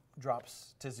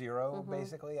drops to zero,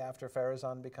 basically after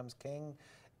Pharazôn becomes king,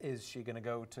 is she gonna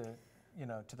go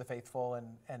to the faithful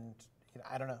and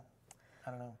I don't know.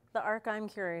 The arc I'm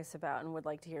curious about and would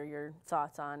like to hear your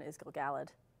thoughts on is Gil-galad.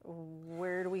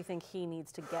 Where do we think he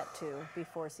needs to get to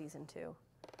before season 2?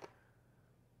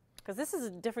 Because this is a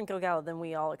different Gil-galad than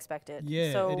we all expected.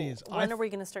 Yeah, so it is. When are we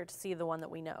going to start to see the one that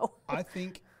we know? I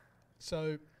think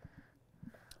so.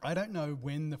 I don't know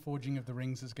when the Forging of the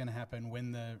Rings is going to happen,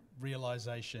 when the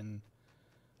realization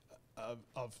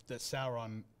of the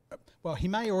Sauron. Well, he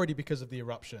may already, because of the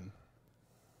eruption,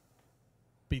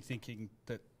 be thinking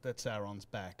that Sauron's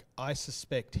back. I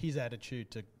suspect his attitude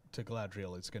to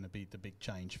Galadriel is going to be the big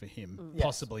change for him, Yes.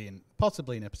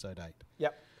 possibly in episode 8.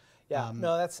 Yep. Yeah.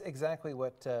 No, that's exactly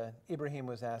what Ibrahim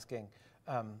was asking.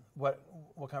 What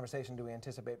conversation do we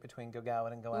anticipate between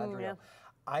Gil-galad and Galadriel? Yeah.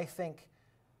 I think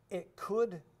it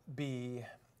could be,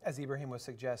 as Ibrahim was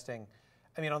suggesting.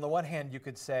 I mean, on the one hand, you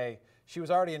could say she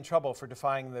was already in trouble for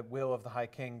defying the will of the High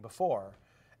King before,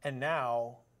 and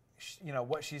now,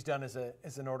 what she's done is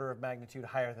an order of magnitude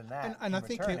higher than that. And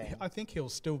I think he'll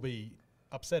still be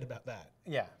upset about that.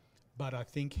 Yeah. But I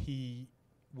think he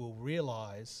will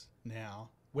realize now,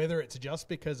 whether it's just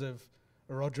because of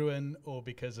Erodruin or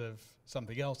because of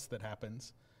something else that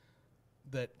happens,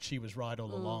 that she was right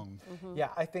all along. Yeah,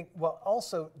 I think,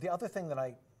 also, the other thing that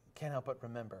I can't help but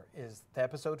remember is the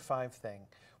episode 5 thing,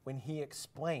 when he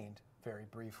explained very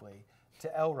briefly to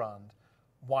Elrond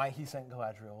why he sent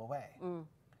Galadriel away.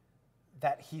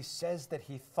 That he says that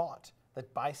he thought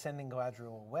that by sending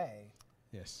Galadriel away,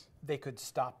 Yes. they could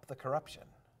stop the corruption.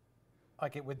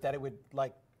 Like it would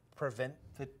prevent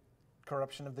the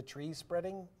corruption of the trees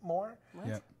spreading more. What?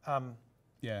 Yeah.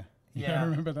 Yeah. Yeah. I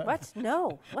remember that. What?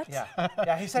 No. What?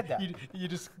 Yeah, he said that. You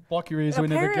just block your ears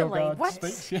whenever Apparently. Gil-galad What?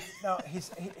 speaks. No,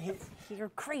 You're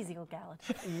crazy, Gil-galad.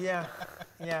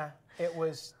 yeah. It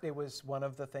was one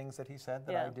of the things that he said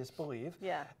that I Yeah. disbelieve.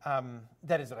 Yeah.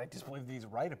 That is, that I disbelieve that he's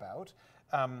right about.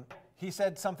 He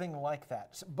said something like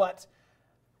that, but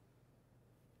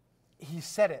he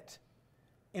said it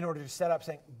in order to set up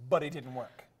saying, but it didn't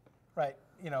work, right?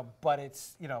 But it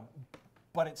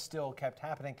still kept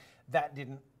happening. That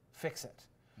didn't fix it.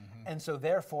 And so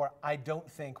therefore, I don't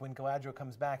think when Galadriel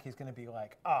comes back, he's going to be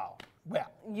like, oh,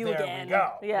 well, You there again. we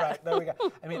go. Yeah. Right, there we go.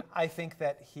 I mean, I think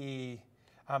that he,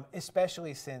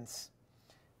 especially since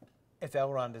if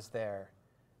Elrond is there,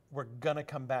 we're going to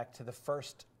come back to the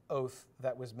first oath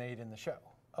that was made in the show.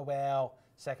 Well,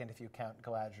 second if you count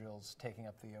Galadriel's taking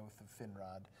up the oath of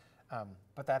Finrod.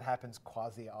 But that happens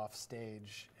quasi off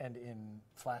stage and in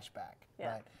flashback,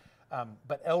 Yeah. right?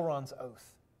 But Elrond's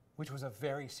oath, which was a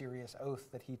very serious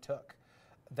oath that he took,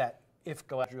 that if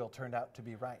Galadriel turned out to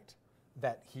be right,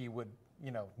 that he would,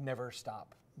 never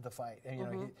stop the fight.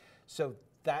 And, so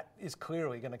that is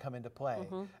clearly going to come into play.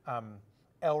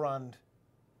 Elrond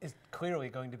is clearly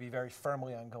going to be very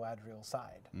firmly on Galadriel's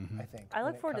side, I think. I when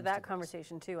look it forward to comes that this.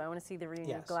 conversation too. I want to see the reunion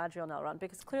Yes. of Galadriel and Elrond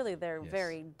because clearly they're Yes.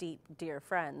 very deep, dear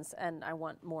friends, and I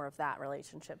want more of that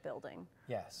relationship building.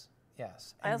 Yes.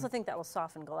 I also think that will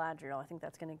soften Galadriel. I think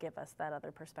that's going to give us that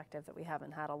other perspective that we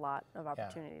haven't had a lot of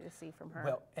opportunity to see from her.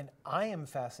 Well, and I am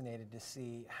fascinated to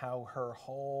see how her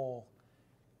whole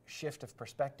shift of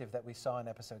perspective that we saw in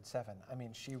episode 7. I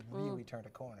mean, she really turned a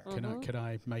corner. Can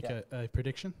I make Yeah. a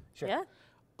prediction? Sure. Yeah?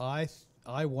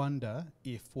 I wonder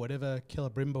if whatever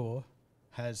Celebrimbor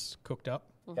has cooked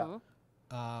up Yeah.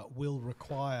 will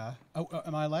require...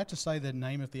 am I allowed to say the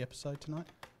name of the episode tonight?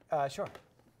 Sure.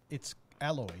 It's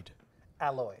Alloyed.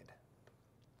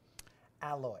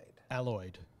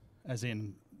 Alloyed, as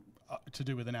in to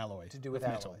do with an alloy. To do with of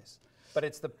metal. alloys. But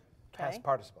it's the past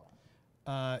participle.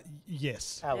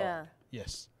 Yes. Alloyed. Yeah.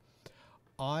 Yes.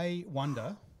 I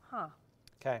wonder... Huh.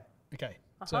 Okay. Okay.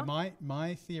 So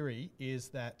my theory is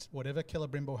that whatever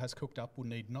Celebrimbor has cooked up will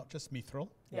need not just mithril,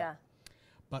 Yeah.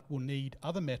 but will need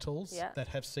other metals Yeah. that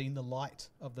have seen the light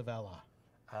of the Valar.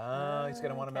 He's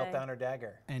going to want to melt Okay. down her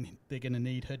dagger. And they're going to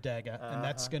need her dagger, and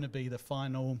that's going to be the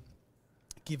final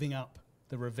giving up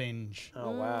the revenge.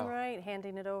 Oh, wow. Right,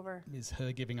 handing it over. Is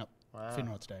her giving up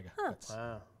Finrod's dagger.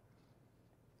 Wow.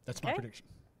 That's my Okay. prediction.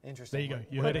 Interesting. There you go.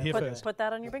 You heard it here first. Put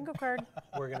that on your bingo card.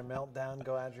 We're going to melt down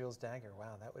Galadriel's dagger.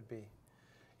 Wow, that would be...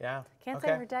 Yeah. Can't say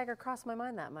her dagger crossed my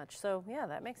mind that much. So, yeah,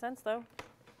 that makes sense, though.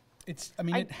 It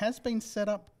has been set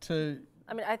up to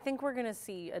I mean, I think we're going to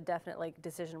see a definite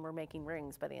decision. We're making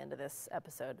rings by the end of this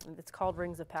episode. And it's called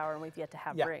Rings of Power, and we've yet to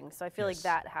have rings. So I feel like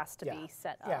that has to be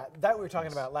set up. Yeah, that we were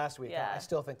talking about last week. Yeah. I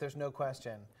still think there's no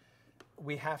question.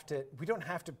 We don't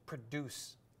have to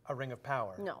produce a Ring of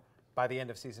Power by the end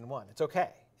of season 1. It's okay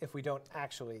if we don't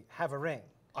actually have a ring.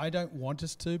 I don't want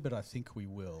us to, but I think we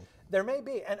will. There may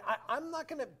be, and I'm not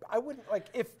gonna. I wouldn't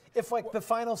if like the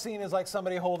final scene is like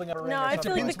somebody holding up a ring. No, or I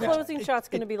feel like the something closing shot's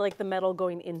going to be like the metal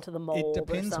going into the mold It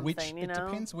depends or something. which. You know? It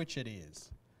depends which it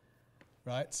is,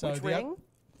 right? So Which ring?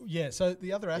 So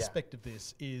the other aspect of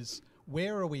this is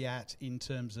where are we at in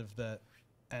terms of the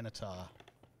Anatar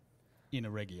in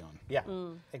Eregion? Yeah,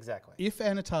 exactly. If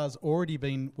Anatar's already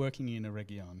been working in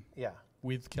Eregion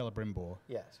with Celebrimbor,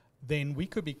 Yes. then we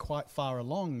could be quite far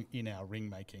along in our ring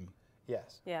making.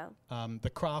 Yes. Yeah. The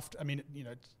craft, I mean,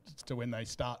 it's to when they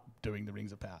start doing the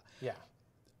Rings of Power. Yeah.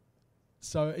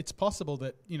 So it's possible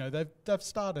that, they've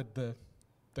started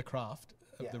the craft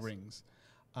of the Yes. rings.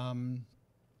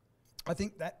 I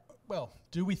think that,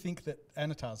 do we think that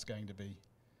Anatar's going to be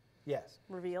Yes.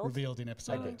 revealed in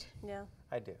episode 8? Yeah.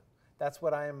 I do. That's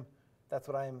what I'm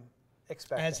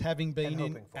expecting. As having been and in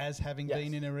hoping for.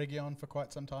 been in Eregion for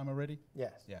quite some time already?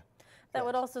 Yes. Yeah. That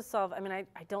would also solve. I mean, I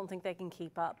don't think they can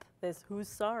keep up this Who's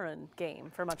Sauron game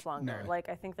for much longer. No. I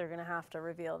think they're going to have to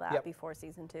reveal that before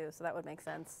season 2. So that would make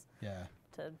sense. Yeah.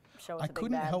 To show us I a big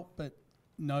couldn't bad. help but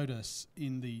notice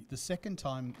in the second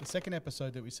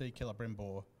episode that we see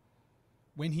Celebrimbor,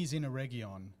 when he's in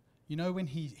Eregion, when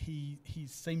he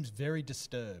seems very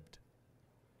disturbed.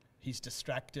 He's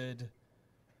distracted.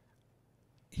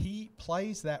 He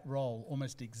plays that role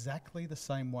almost exactly the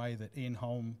same way that Ian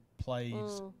Holm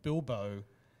plays Bilbo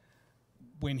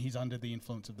when he's under the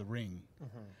influence of the ring.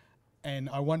 Mm-hmm. And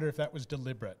I wonder if that was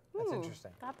deliberate. That's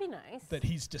interesting. That'd be nice. That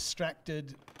he's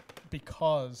distracted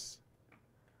because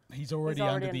he's already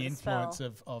under the influence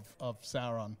spell. of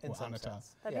Sauron In or some Anatar.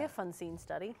 sense. That'd be a fun scene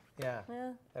study. Yeah.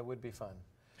 Yeah. That would be fun.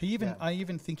 I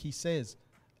even think he says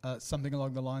something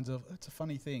along the lines of, "It's a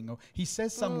funny thing," or he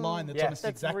says some line that's Yes. almost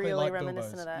That's exactly really like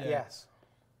reminiscent Bilbo's. of that. Yeah. Yes.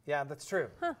 Yeah, that's true.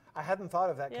 I hadn't thought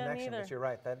of that Yeah, connection, neither. but you're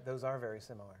right. Those are very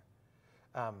similar.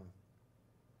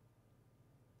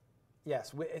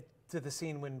 Yes, to the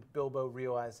scene when Bilbo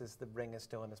realizes the ring is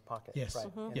still in his pocket. Yes. Right.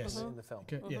 Mm-hmm. Yes. In the film.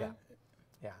 Okay, yeah.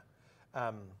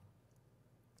 Yeah.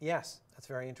 Yes, that's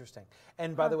very interesting.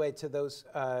 And by the way, to those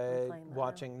playing that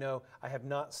watching, no, I have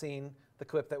not seen the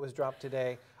clip that was dropped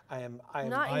today. I am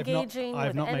Not engaging I've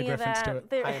with not any made of reference that.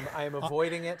 to it. I am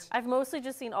avoiding it. I've mostly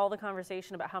just seen all the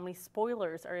conversation about how many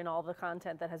spoilers are in all the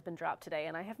content that has been dropped today,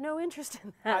 and I have no interest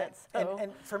in that.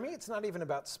 And for me, it's not even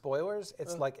about spoilers.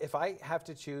 It's like if I have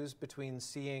to choose between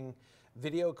seeing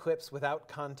video clips without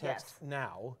context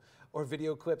now or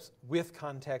video clips with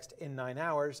context in 9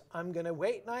 hours, I'm going to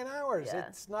wait 9 hours. Yeah.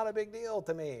 It's not a big deal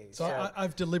to me. So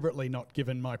I've deliberately not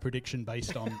given my prediction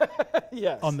based on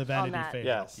yes. on the Vanity that. Fair.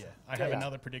 Yes. Yeah. I have Yeah.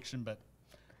 another prediction, but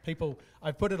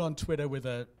I've put it on Twitter with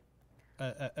a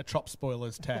Trop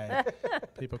Spoilers tag.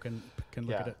 People can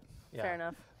look at it. Yeah. Fair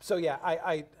enough. So yeah,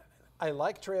 I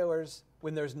like trailers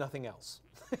when there's nothing else.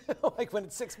 Like when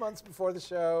it's 6 months before the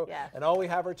show and all we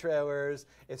have are trailers.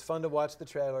 It's fun to watch the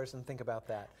trailers and think about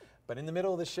that. But in the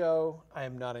middle of the show, I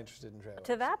am not interested in trailers.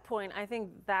 To that point, I think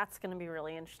that's going to be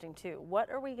really interesting too. What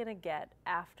are we going to get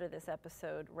after this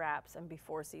episode wraps and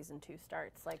before season 2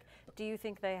 starts? Like, do you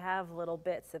think they have little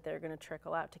bits that they're going to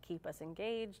trickle out to keep us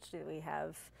engaged? Do we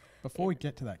have... Before we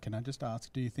get to that, can I just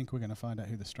ask, do you think we're going to find out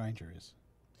who the stranger is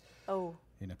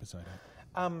in episode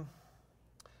 8?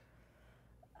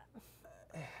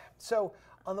 So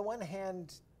on the one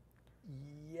hand,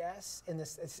 yes. In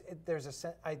this,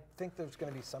 I think there's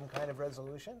going to be some kind of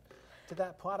resolution to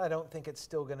that plot. I don't think it's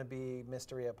still going to be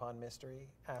mystery upon mystery.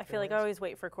 I feel like I always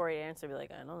wait for Corey to answer, be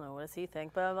like, I don't know, what does he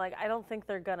think? But I'm like, I don't think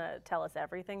they're going to tell us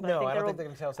everything. But No, I don't think they're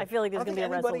going to tell us. I feel like there's going to be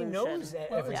a anybody resolution. knows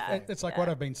Well, everything. it's like what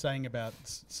I've been saying about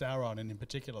Sauron, and in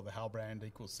particular the Halbrand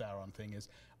equals Sauron thing is,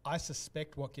 I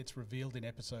suspect what gets revealed in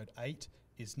episode 8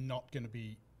 is not going to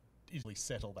be easily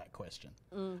settle that question.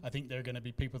 I think there are going to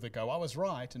be people that go, I was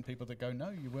right, and people that go, no,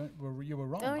 you weren't. You were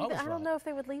wrong. I was I don't right. know if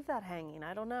they would leave that hanging.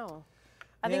 I don't know.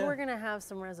 I think we're going to have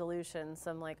some resolution,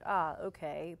 some like,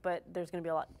 okay, but there's going to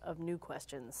be a lot of new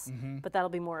questions. But that'll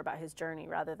be more about his journey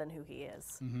rather than who he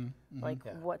is. Like,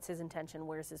 what's his intention?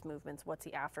 Where's his movements? What's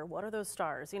he after? What are those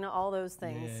stars? All those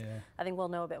things. Yeah. I think we'll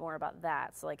know a bit more about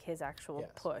that. So, like, his actual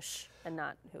push and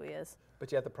not who he is.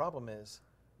 But yet the problem is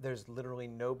there's literally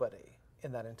nobody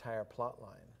in that entire plot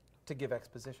line to give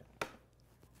exposition.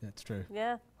 That's true.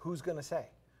 Yeah. Who's going to say?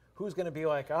 Who's going to be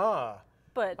like,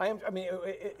 But I mean,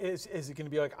 is it going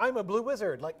to be like, I'm a blue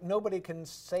wizard? Like, nobody can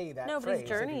say that no, but phrase. he's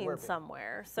if he journeying were to.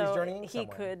 somewhere. So journeying he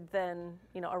somewhere. could then,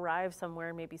 arrive somewhere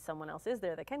and maybe someone else is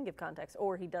there that can give context,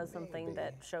 or he does something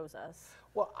that shows us.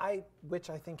 Well, which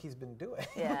I think he's been doing.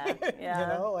 Yeah,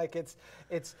 yeah. Like it's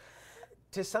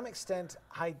to some extent,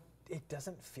 it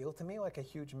doesn't feel to me like a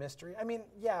huge mystery. I mean,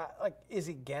 yeah, like, is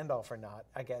he Gandalf or not?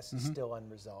 I guess is still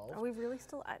unresolved. Are we really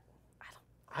still?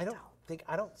 I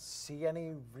don't see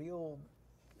any real.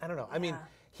 I don't know. I mean,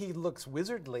 he looks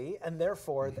wizardly, and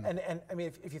therefore, and I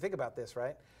mean, if you think about this,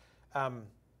 right?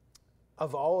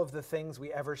 Of all of the things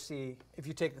we ever see, if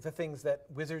you take the things that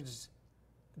wizards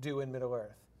do in Middle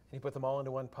Earth and you put them all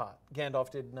into one pot,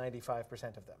 Gandalf did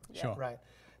 95% of them. Sure. Right.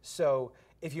 So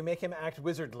if you make him act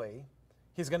wizardly,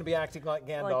 he's going to be acting like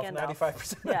Gandalf,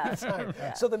 95% of the time.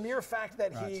 Yeah. So the mere fact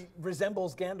that he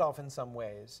resembles Gandalf in some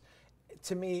ways,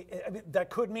 to me, I mean, that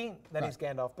could mean that he's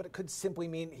Gandalf, but it could simply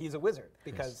mean he's a wizard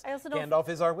because I also don't Gandalf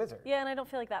is our wizard. Yeah, and I don't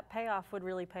feel like that payoff would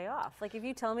really pay off. Like, if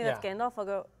you tell me that's Gandalf, I'll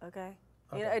go, okay.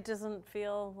 It doesn't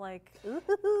feel like,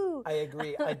 ooh. I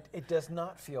agree. It does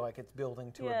not feel like it's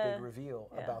building to a big reveal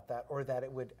about that, or that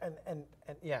it would. And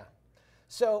yeah.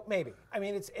 So maybe. I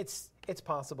mean, it's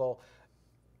possible.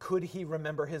 Could he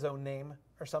remember his own name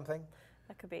or something?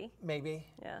 That could be. Maybe.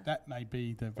 Yeah. That may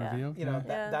be the reveal. You know,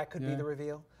 that could be the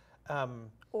reveal.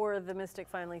 Or the mystic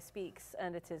finally speaks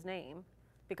and it's his name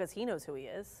because he knows who he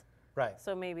is. Right.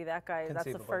 So maybe that guy, that's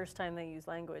the Conceivably. first time they use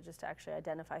language is to actually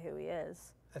identify who he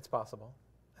is. It's possible.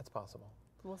 It's possible.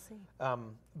 We'll see.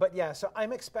 But yeah, so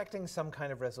I'm expecting some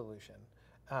kind of resolution,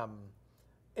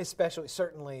 especially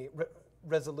certainly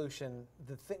resolution.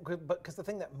 Because the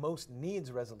thing that most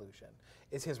needs resolution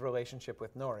is his relationship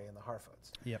with Nori and the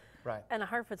Harfoots. Yep. Right. And the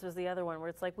Harfoots was the other one where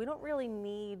it's like, we don't really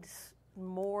need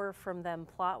more from them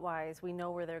plot-wise. We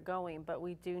know where they're going, but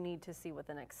we do need to see what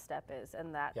the next step is,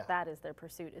 and that is their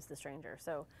pursuit, is the stranger.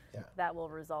 So that will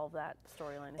resolve that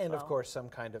storyline as well. And of course, some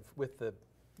kind of, with the,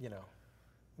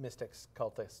 mystics,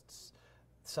 cultists,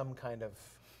 some kind of,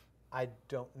 I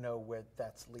don't know where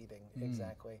that's leading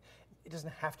exactly. It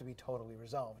doesn't have to be totally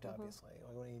resolved, obviously.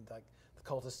 We need, like, the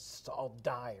cultists to all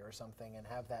die or something and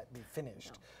have that be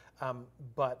finished.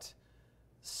 But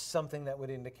something that would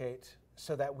indicate,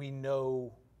 so that we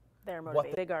know their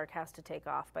motivation. Big arc has to take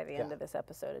off by the end of this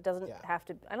episode. It doesn't have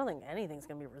to. I don't think anything's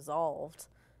going to be resolved.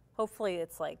 Hopefully,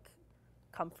 it's like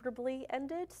comfortably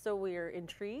ended, so we're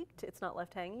intrigued. It's not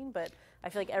left hanging, but I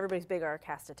feel like everybody's big arc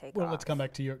has to take off. Well, let's come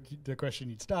back to the question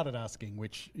you started asking,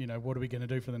 which, what are we going to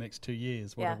do for the next 2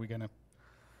 years? What are we going to...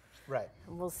 Right.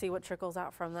 We'll see what trickles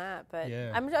out from that. But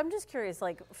Yeah. I'm just curious,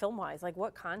 like, film-wise, like,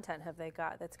 what content have they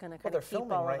got that's going to kind Well, of they're keep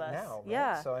filming all right of us? now, right?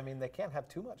 Yeah. So, I mean, they can't have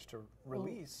too much to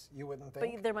release, you wouldn't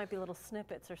think. But there might be little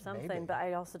snippets or something, Maybe. but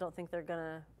I also don't think they're going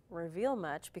to reveal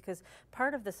much, because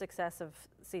part of the success of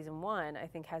season 1, I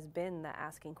think, has been that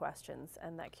asking questions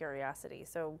and that curiosity.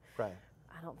 So Right.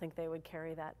 I don't think they would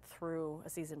carry that through a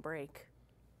season break.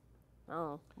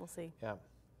 Oh, we'll see. Yeah.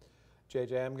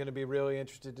 JJ, I'm going to be really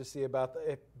interested to see about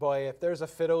if there's a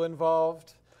fiddle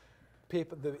involved,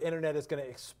 the internet is going to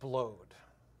explode.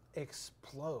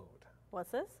 Explode.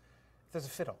 What's this? If there's a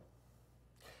fiddle.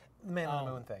 The Man on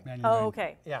the Moon thing. Man in the Oh, Moon.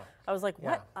 okay. Yeah. I was like,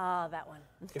 what? Yeah. That one.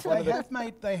 If one of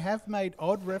They have made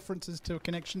odd references to a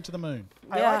connection to the moon.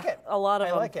 I like it. A lot of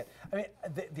I them. like it. I mean,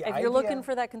 the If idea, you're looking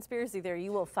for that conspiracy there,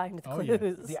 you will find the Oh, yeah.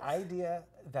 clues. the idea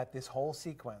that this whole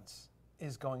sequence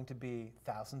is going to be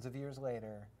thousands of years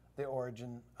later, the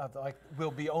origin of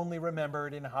will be only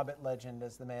remembered in Hobbit legend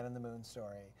as the Man in the Moon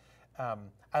story.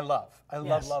 I love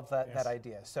that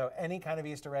idea. So any kind of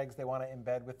Easter eggs they want to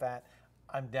embed with that,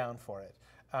 I'm down for it.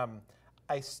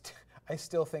 I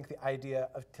still think the idea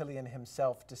of Tilion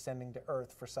himself descending to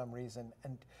Earth for some reason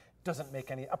and doesn't make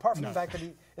any, apart from the fact that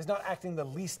he is not acting the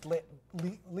least bit.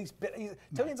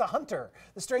 Tilion's a hunter.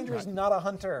 The stranger is not a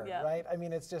hunter, right? I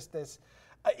mean, it's just this.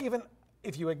 Even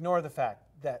if you ignore the fact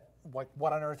that,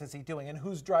 what on earth is he doing, and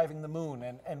who's driving the moon,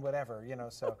 and whatever,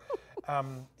 So,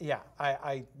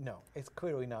 I know it's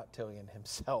clearly not Tilion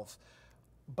himself,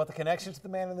 but the connection to the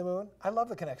Man in the Moon. I love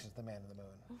the connection to the Man in the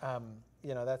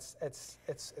Moon. That's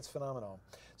it's phenomenal.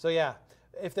 So yeah,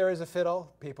 if there is a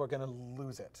fiddle, people are going to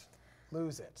lose it.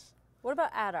 Lose it. What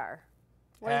about Adar?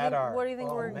 Adar. What do you think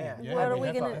Oh, we're? man. Yeah, what are we we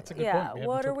have gonna? that. That's a good Yeah. point. We haven't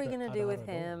What are talked we about gonna do Adar with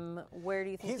at all. him? Where do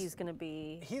you think he's gonna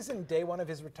be? He's in day one of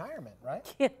his retirement,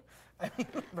 right? Yeah. I mean,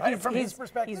 right from his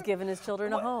perspective. He's given his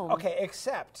children a home. Okay,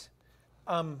 except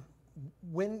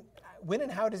when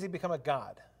and how does he become a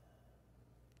god?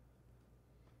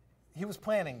 He was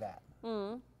planning that.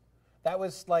 That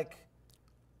was like.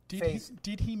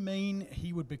 Did he mean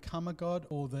he would become a god,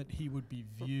 or that he would be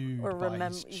viewed Or by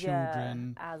his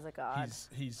children as a god.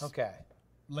 He's Okay.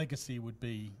 legacy would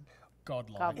be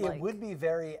godlike. Godlike. It would be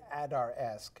very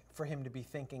Adar-esque for him to be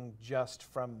thinking just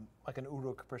from like an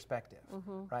Uruk perspective,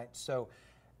 right? So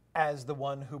as the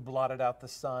one who blotted out the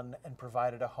sun and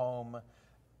provided a home,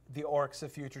 the orcs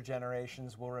of future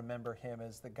generations will remember him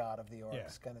as the god of the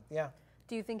orcs. Yeah.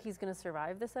 Do you think he's going to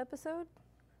survive this episode?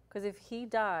 Because if he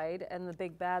died and the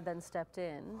big bad then stepped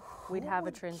in, we'd have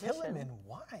a transition. Kill him and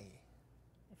why?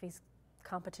 If he's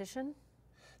competition?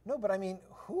 No, but I mean,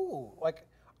 who? Like,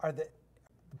 are the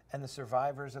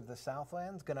survivors of the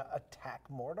Southlands going to attack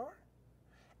Mordor?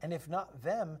 And if not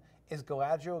them, is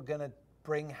Galadriel going to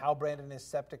bring Halbrand and his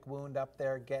septic wound up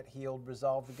there, get healed,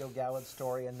 resolve the Gil-galad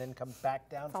story, and then come back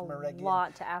down from Eregion a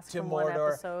lot to ask from one Mordor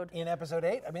episode. in episode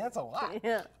 8? I mean, that's a lot.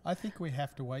 Yeah. I think we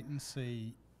have to wait and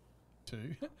see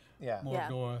Yeah.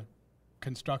 Mordor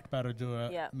construct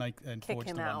Barad-dûr, and Kick forge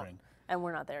him the One out. Ring. And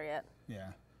we're not there yet. Yeah.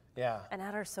 Yeah. And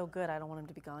Adar's so good, I don't want him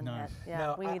to be gone No. yet. Yeah,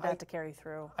 No, we need that to carry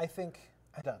through. I think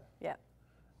I'm done. Yeah.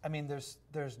 I mean, there's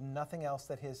nothing else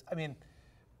that I mean,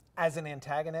 as an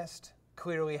antagonist,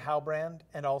 clearly Halbrand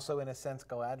and also in a sense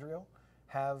Galadriel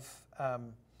have,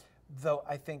 though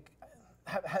I think,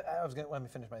 let me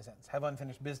finish my sentence, have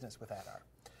unfinished business with Adar.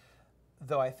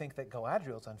 Though I think that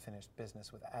Galadriel's unfinished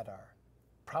business with Adar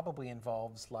probably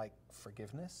involves like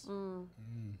forgiveness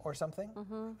or something.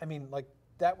 I mean, like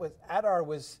Adar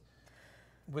was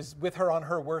with her on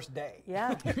her worst day.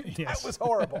 Yeah. That was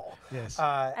horrible. Yes.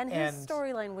 And his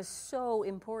storyline was so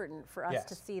important for us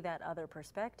to Yes. see that other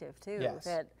perspective too. Yes.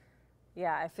 That,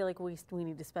 yeah, I feel like we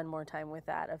need to spend more time with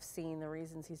that, of seeing the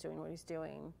reasons he's doing what he's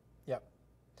doing. Yep.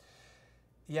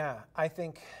 Yeah, I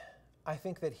think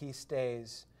that he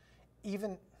stays.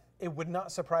 Even it would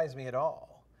not surprise me at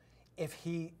all if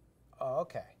he. Oh,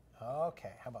 okay. How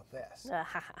about this?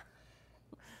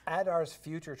 Adar's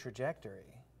future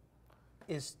trajectory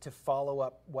is to follow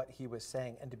up what he was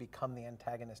saying and to become the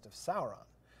antagonist of Sauron.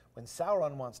 When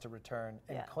Sauron wants to return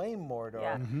and claim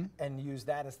Mordor and use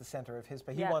that as the center of his,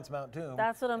 but he wants Mount Doom.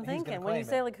 That's what I'm and he's gonna thinking. When you claim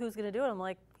say it. like who's going to do it, I'm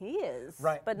like, he is.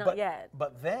 Right, But not yet.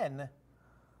 But then,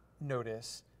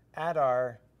 notice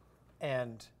Adar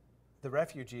and the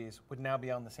refugees would now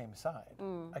be on the same side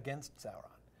against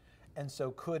Sauron, and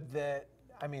so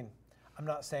I'm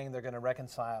not saying they're going to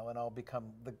reconcile and all become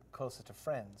the closest of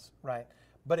friends, right?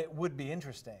 But it would be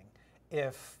interesting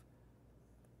if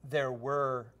there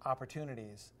were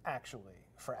opportunities actually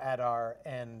for Adar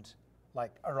and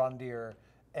like Arondir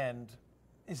and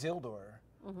Isildur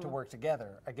to work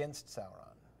together against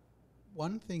Sauron.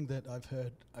 One thing that I've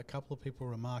heard a couple of people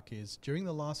remark is during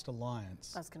the last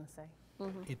alliance, I was going to say.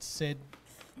 it said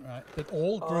that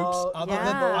all groups other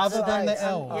both than the sides.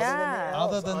 elves, Yeah.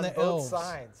 other than On the both elves,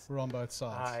 sides. were on both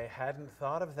sides. I hadn't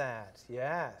thought of that.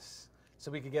 Yes. So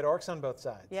we could get orcs on both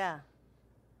sides. Yeah.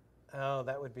 Oh,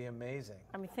 that would be amazing.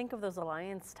 I mean, think of those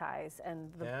alliance ties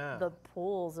and Yeah. the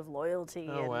pools of loyalty.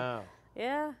 Oh, and wow.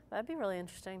 Yeah, that'd be really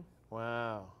interesting.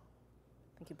 Wow.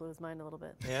 I think you blew his mind a little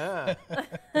bit. Yeah.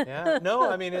 Yeah. No,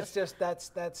 I mean, it's just that's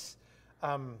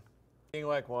being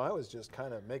like, well, I was just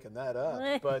kind of making that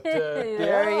up. But There you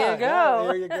yeah, go.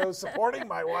 there you go, supporting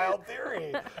my wild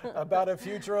theory about a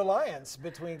future alliance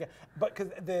between, but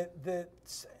because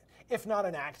if not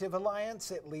an active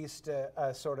alliance, at least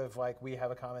a sort of like we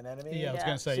have a common enemy. Yeah, I was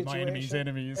going to say my enemy's situation.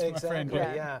 enemy is Exactly, my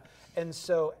friend. yeah. And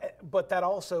so, but that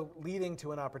also leading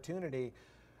to an opportunity.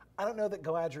 I don't know that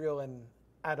Galadriel and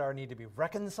Adar need to be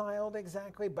reconciled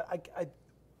exactly, but I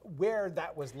where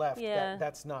that was left, Yeah.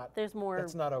 that's not. There's more.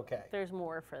 That's not okay. There's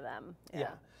more for them.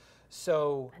 Yeah.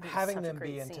 So And it's having such a them be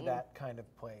great into scene. that kind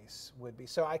of place would be.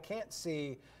 So I can't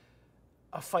see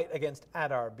a fight against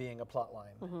Adar being a plot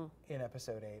line in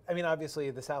episode 8. I mean,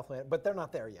 obviously the Southland, but they're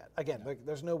not there yet. Again,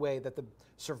 there's no way that the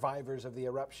survivors of the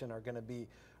eruption are going to be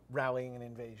rallying an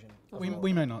invasion. of Mordor.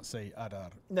 We may not see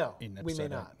Adar. No, in we may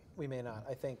episode not. We may not.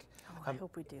 I think Oh, I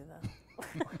hope we do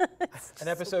that. an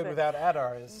episode without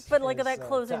Adar is. But like is, that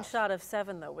closing tough. shot of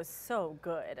Seven though was so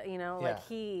good. You know, like Yeah.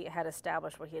 he had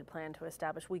established what he had planned to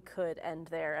establish. We could end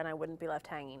there, and I wouldn't be left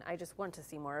hanging. I just want to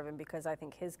see more of him because I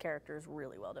think his character is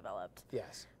really well developed.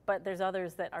 Yes. But there's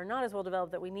others that are not as well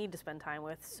developed that we need to spend time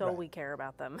with, so Right. we care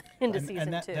about them into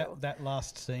season and 2. that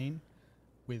last scene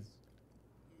with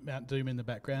Mount Doom in the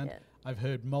background, Yeah. I've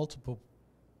heard multiple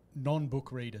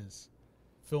non-book readers,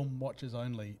 film watchers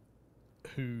only,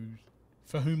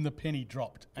 for whom the penny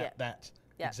dropped Yeah. at that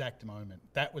Yeah. exact moment.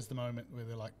 That was the moment where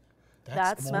they're like,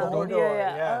 That's Mordor." Mount Doom. Mordor,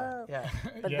 Yeah. yeah.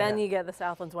 But Yeah. then you get the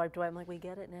Southlands wiped away. I'm like, we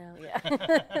get it now.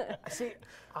 Yeah. See,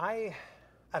 I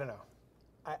don't know.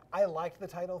 I liked the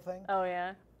title thing, Oh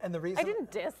yeah. and the reason I didn't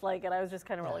dislike it. I was just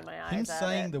kind of rolling my eyes Him at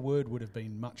saying it. the word would have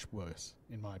been much worse,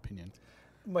 in my opinion.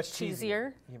 Much cheesier.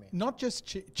 Cheesier. You mean? Not just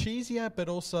cheesier, but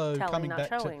also Telling, not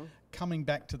showing. coming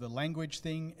back to the language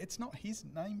thing. It's not his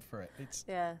name for it. It's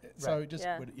Yeah. So Right. just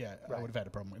Yeah. I would have had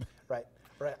a problem with it. Right.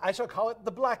 Right. I shall call it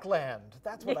the Black Land.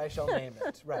 That's what I shall name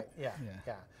it. Right. Yeah.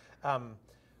 Yeah. Yeah.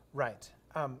 Right.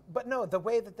 But no, the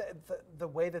way that the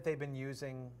way that they've been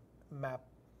using map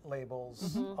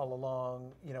labels all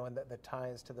along, you know, and the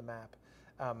ties to the map,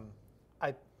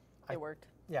 It worked.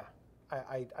 yeah,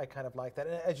 I kind of like that.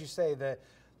 And as you say,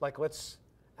 let's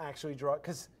actually draw,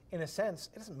 because in a sense,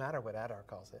 it doesn't matter what Adar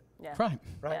calls it, Yeah. Right.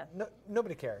 right? Yeah. No,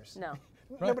 nobody cares. No.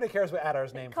 Nobody cares what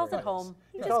Adar's name Calls for it home.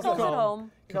 He He just calls calls it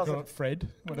home. He Could calls call it it Fred,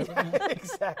 whatever.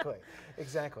 exactly,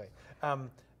 exactly.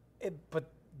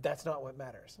 But that's not what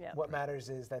matters. Yeah. What matters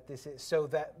is that this is so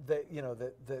that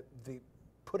the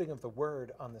putting of the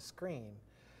word on the screen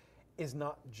is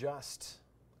not just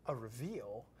a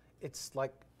reveal. It's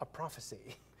like a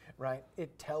prophecy, right?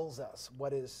 It tells us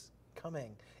what is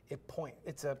coming.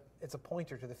 It's a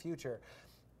pointer to the future,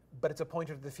 but it's a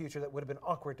pointer to the future that would have been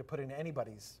awkward to put in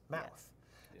anybody's mouth.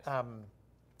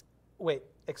 Wait,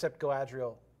 except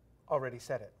Galadriel already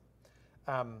said it.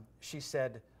 She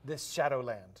said, "This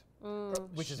Shadowland,"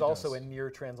 which is She also does. a near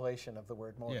translation of the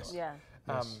word Mordor. Yes. Yeah.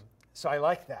 Yes. So I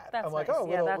like that. That's I'm like, nice. oh,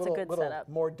 Yeah, little, that's a little, good little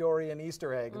setup. Mordorian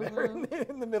Easter egg there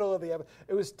in the middle of the episode.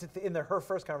 It was her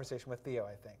first conversation with Theo,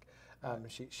 I think.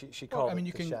 She called. Well, I mean, it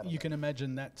you the can you Shadowland. can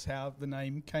imagine that's how the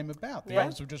name came about. The Yeah.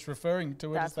 elves were just referring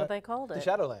to it That's as what that, they called the it.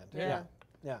 Shadowland. Yeah. Yeah,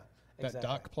 yeah, that exactly.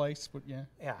 dark place. But yeah.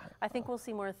 Yeah, I think we'll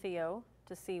see more Theo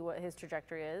to see what his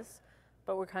trajectory is,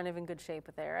 but we're kind of in good shape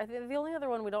there. I think the only other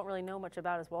one we don't really know much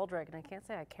about is Waldreg, and I can't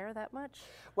say I care that much.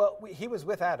 well, he was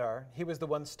with Adar. He was the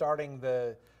one starting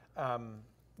the,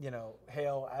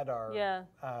 Hail Adar Yeah.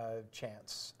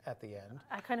 chants at the end.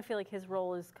 I kind of feel like his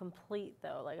role is complete,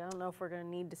 though. Like, I don't know if we're going to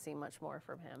need to see much more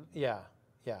from him. Yeah,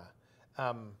 yeah.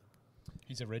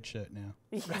 He's a red shirt now.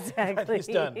 Exactly. He's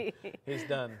done. He's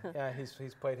done. Yeah,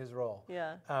 he's played his role.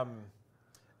 Yeah.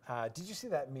 Did you see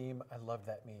that meme? I love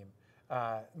that meme.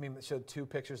 Meme that showed two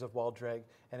pictures of Waldreg,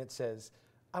 and it says,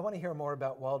 "I want to hear more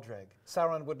about Waldreg.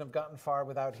 Sauron wouldn't have gotten far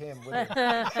without him, would he?"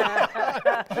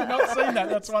 I've not seen that.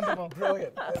 That's wonderful.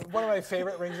 Brilliant. One of my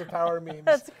favorite Rings of Power memes.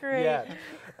 That's great. Yeah,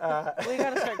 We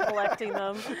got to start collecting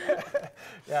them.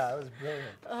 yeah, it was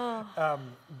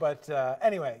brilliant. But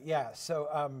anyway, yeah. So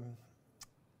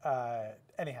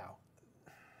anyhow,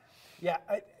 yeah.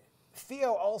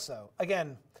 Theo also,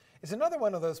 again, is another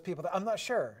one of those people that I'm not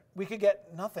sure. We could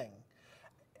get nothing.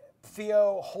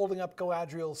 Theo holding up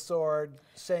Galadriel's sword,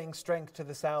 saying "strength to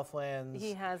the Southlands."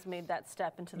 He has made that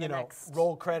step into the next.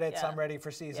 Roll credits. Yeah. I'm ready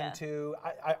for season Yeah. 2.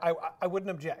 I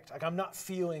wouldn't object. Like, I'm not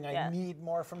feeling I Yeah. need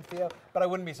more from Theo, but I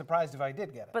wouldn't be surprised if I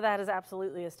did get it. But that has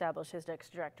absolutely established his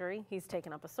next trajectory. He's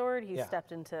taken up a sword. He's Yeah.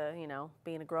 stepped into,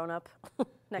 being a grown-up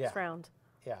next Yeah. round.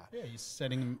 Yeah. Yeah, he's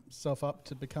setting himself up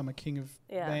to become a king of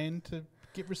Yeah. Van to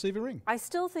receive a ring. I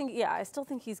still think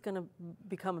he's going to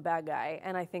become a bad guy,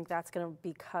 and I think that's going to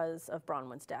be because of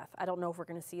Bronwyn's death. I don't know if we're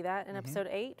going to see that in episode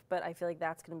 8, but I feel like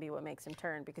that's going to be what makes him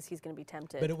turn, because he's going to be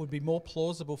tempted. But it would be more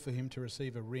plausible for him to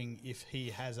receive a ring if he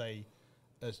has a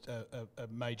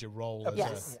major role as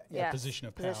yes, a yes. position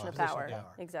of power. Position of Position of power.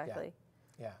 power. Exactly.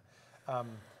 Yeah.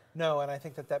 No, and I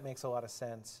think that makes a lot of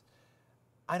sense.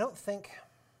 I don't think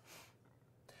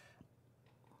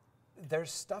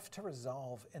there's stuff to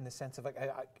resolve in the sense of, like,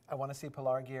 I want to see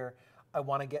Pelargir. I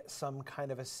want to get some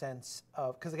kind of a sense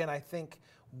of, because again, I think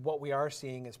what we are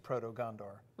seeing is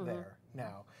Proto-Gondor there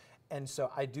now. And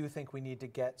so I do think we need to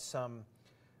get some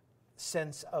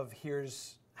sense of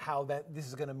here's how this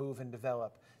is going to move and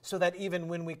develop, so that even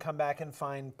when we come back and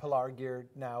find Pelargir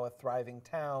now a thriving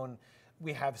town,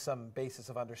 we have some basis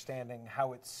of understanding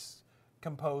how it's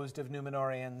composed of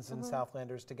Númenóreans and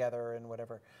Southlanders together and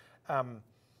whatever.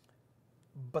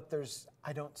 But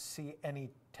I don't see any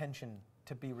tension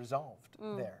to be resolved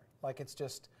there. Like, it's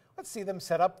just, let's see them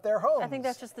set up their homes. I think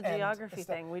that's just the and geography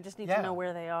stuff. thing. We just need Yeah. to know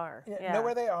where they are. Yeah, know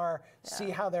where they are, see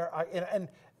how they're, and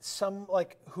some,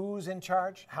 like, who's in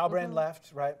charge. Halbrand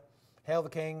left, right? Hail the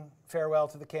king, farewell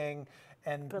to the king,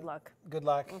 and Good luck. Good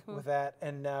luck with that.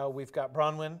 And now we've got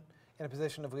Bronwyn in a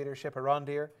position of leadership,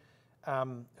 Arondir,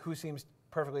 who seems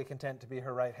perfectly content to be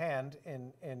her right hand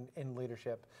in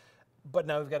leadership. But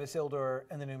now we've got Isildur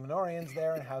and the Númenóreans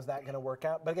there, and how's that going to work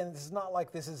out? But again, this is not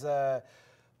like this is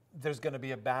there's going to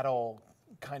be a battle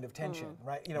kind of tension,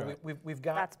 right? Right. We've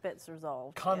got That's bits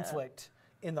resolved. yeah. conflict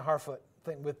in the Harfoot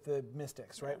thing with the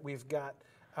Mystics, right? We've got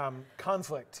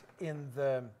conflict in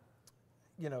the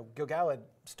Gil-galad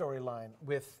storyline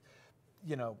with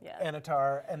Yeah.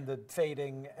 Anatar and the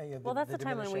fading. Well, that's the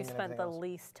time when we diminishing and spent the everything else.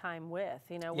 least time with.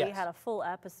 We Yes. had a full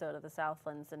episode of the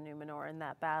Southlands and Numenor in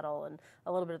that battle, and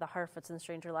a little bit of the Harfoots and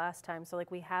Stranger last time. So,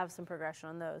 we have some progression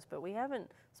on those, but we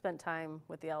haven't spent time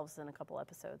with the elves in a couple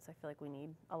episodes. I feel like we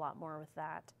need a lot more with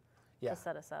that Yeah. to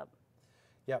set us up,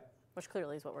 Yep. which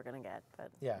clearly is what we're going to get.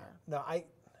 But Yeah. No,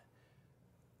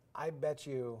 I bet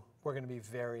you we're going to be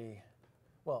very,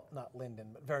 well, not Linden,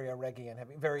 but very Eregian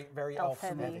heavy, very elf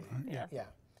Elf heavy. heavy. Yeah.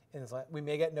 In this we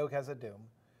may get no Khazad-dûm.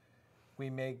 We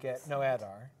may get no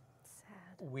Adar.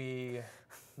 Sad. We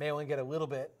may only get a little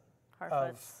bit Harfoots.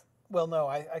 of. Well, no,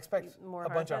 I expect More a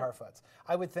bunch of Harfoot? Harfoots.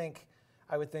 I would think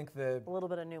the. A little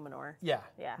bit of Numenor. Yeah.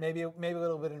 Yeah. Maybe a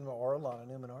little bit in or a lot of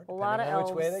Numenor. A lot of depending on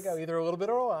which way they elves. go, either a little bit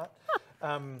or a lot.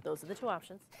 Those are the two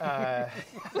options. They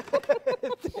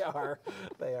are.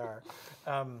 They are.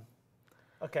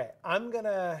 Okay, I'm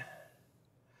gonna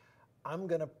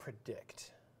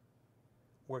predict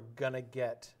we're gonna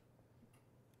get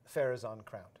Pharazôn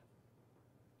crowned.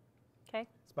 Okay.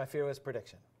 It's my fearless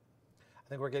prediction. I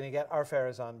think we're going to get our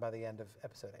Pharazôn by the end of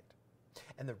episode 8.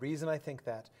 And the reason I think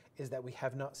that is that we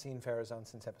have not seen Pharazôn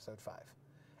since episode 5.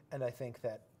 And I think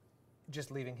that just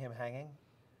leaving him hanging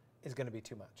is going to be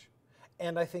too much.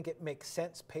 And I think it makes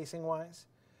sense pacing-wise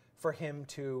for him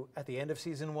to, at the end of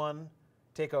season 1,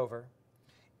 take over.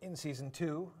 In season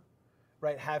 2,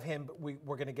 right, have him, we're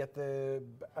going to get the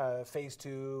phase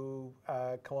 2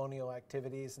 colonial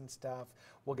activities and stuff.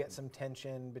 We'll get some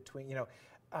tension between,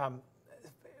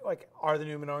 are the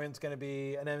Numenorians going to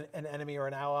be an enemy or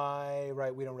an ally,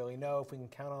 right? We don't really know if we can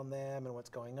count on them and what's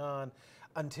going on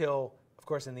until, of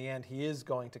course, in the end, he is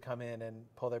going to come in and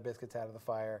pull their biscuits out of the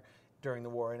fire during the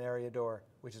war in Eriador,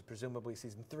 which is presumably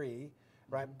season 3,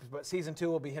 right? But season 2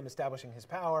 will be him establishing his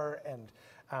power and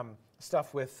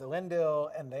stuff with Elendil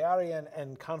and Daarian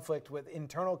and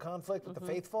internal conflict with the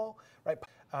faithful, right?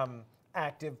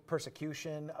 Active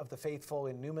persecution of the faithful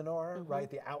in Numenor, right?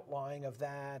 The outlawing of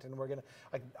that, and we're gonna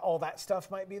all that stuff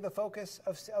might be the focus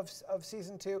of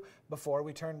season 2 before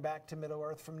we turn back to Middle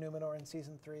Earth from Numenor in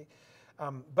season 3.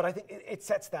 But I think it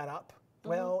sets that up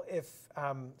well. If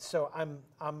so,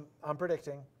 I'm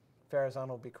predicting Pharazôn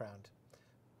will be crowned.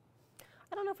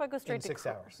 I don't know if I go straight in to 6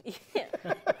 hours. Yeah.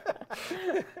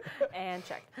 And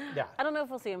check. Yeah. I don't know if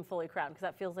we'll see him fully crowned because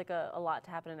that feels like a lot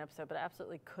to happen in an episode, but it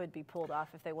absolutely could be pulled off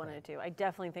if they wanted to. I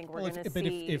definitely think we're going to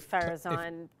see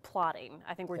Pharazôn plotting.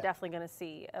 I think we're definitely going to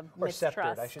see a Or mistrust.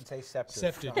 sceptered, I should say sceptered.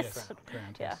 Sceptered, not yes. crowned.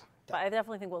 Crowned, Yeah. yes. But I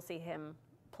definitely think we'll see him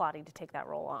plotting to take that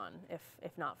role on, if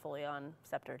not fully on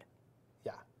sceptered.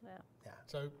 Yeah. Yeah.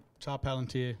 So Tar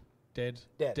Palantir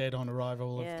dead on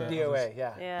arrival Yeah. of the DOA,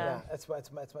 yeah. Yeah. That's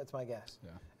my guess. Yeah.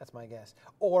 That's my guess.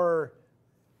 Or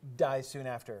dies soon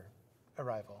after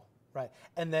arrival, right?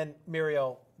 And then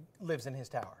Miriel lives in his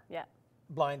tower. Yeah.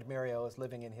 Blind Miriel is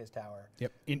living in his tower.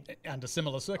 Yep, under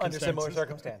similar circumstances. Under similar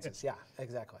circumstances, yeah,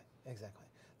 exactly.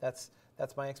 That's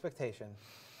my expectation.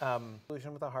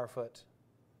 Solution with a Harfoot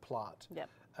plot. Yep.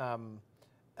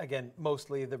 Again,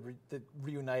 mostly the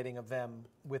reuniting of them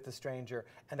with the stranger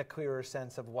and a clearer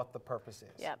sense of what the purpose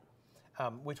is. Yep.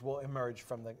 Which will emerge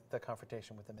from the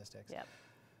confrontation with the Mystics. Yep.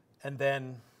 And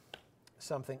then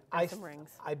something. Some rings.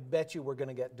 I bet you we're going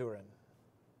to get Durin.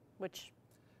 Which.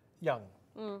 Young.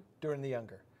 Durin the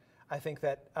Younger. I think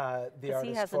that the he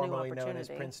artist has a new formerly known as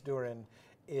opportunity. Prince Durin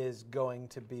is going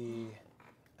to be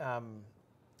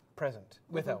present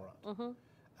with Elrond.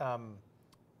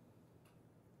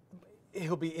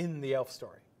 He'll be in the elf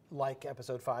story, like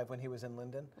episode 5 when he was in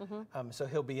Linden. So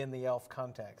he'll be in the elf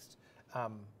context.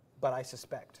 But I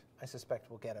suspect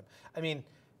we'll get him. I mean,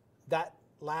 that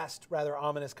last rather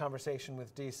ominous conversation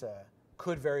with Disa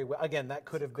could very well, again, that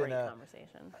could have been Great a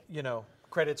conversation.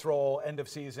 Credits roll, end of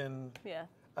season. Yeah.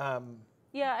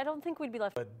 Yeah, I don't think we'd be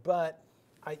left. But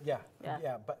I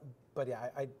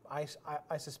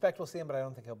suspect we'll see him, but I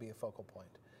don't think he'll be a focal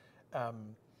point.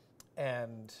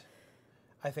 And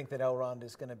I think that Elrond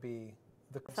is going to be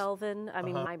the. Felvin, I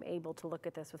mean, I'm able to look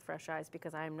at this with fresh eyes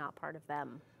because I am not part of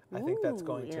them. I think that's Ooh,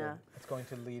 going yeah. it's going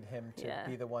to lead him to Yeah.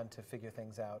 be the one to figure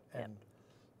things out and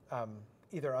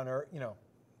either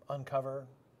uncover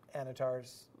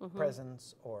Anatar's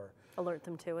presence or Alert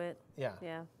them to it. yeah.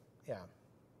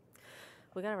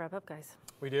 We got to wrap up, guys.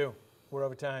 We do. We're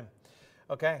over time.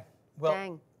 Okay. Well,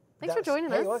 Dang. Thanks for that's- joining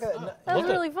hey, us. look at that. That was Loved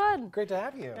it. really fun. Great to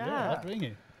have you. Yeah, I'll bring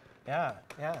you. Yeah.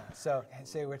 So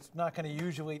it's not going to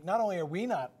usually. Not only are we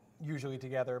not usually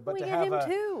together, but We to get have him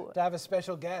too. to have a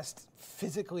special guest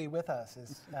physically with us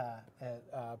is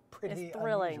pretty It's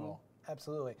thrilling. unusual.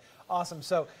 Absolutely awesome.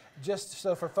 So just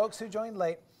so for folks who joined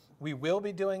late, We will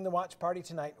be doing the watch party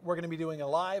tonight. We're going to be doing a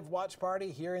live watch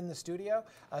party here in the studio.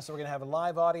 So we're going to have a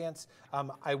live audience.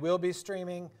 I will be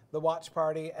streaming the watch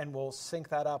party, and we'll sync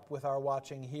that up with our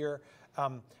watching here.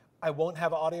 I won't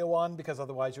have audio on because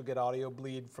otherwise you'll get audio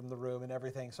bleed from the room and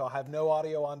everything. So I'll have no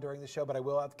audio on during the show, but I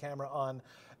will have the camera on.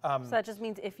 So that just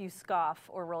means if you scoff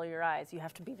or roll your eyes, you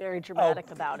have to be very dramatic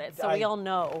about it. So we all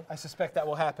know. I suspect that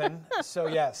will happen. So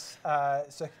yes.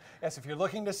 Yes, if you're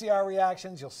looking to see our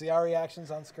reactions, you'll see our reactions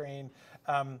on screen.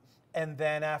 And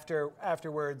then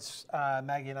afterwards,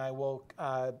 Maggie and I will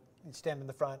stand in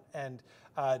the front and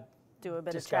do a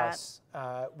bit discuss of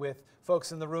chat with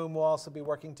folks in the room. We'll also be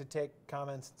working to take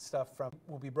comments and stuff from.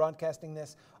 We'll be broadcasting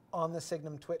this on the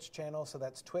Signum Twitch channel, so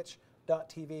that's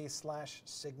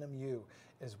twitch.tv/SignumU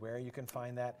is where you can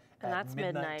find that. And at that's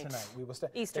midnight tonight. We will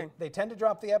Eastern. They tend to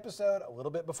drop the episode a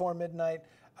little bit before midnight,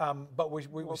 but we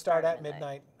start at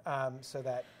midnight so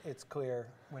that it's clear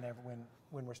when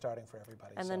we're starting for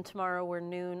everybody. And then tomorrow we're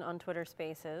noon on Twitter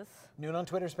Spaces. Noon on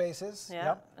Twitter Spaces.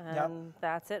 Yeah. And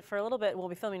that's it for a little bit. We'll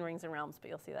be filming Rings and Realms, but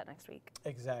you'll see that next week.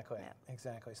 Exactly.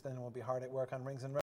 So then we'll be hard at work on Rings and Realms.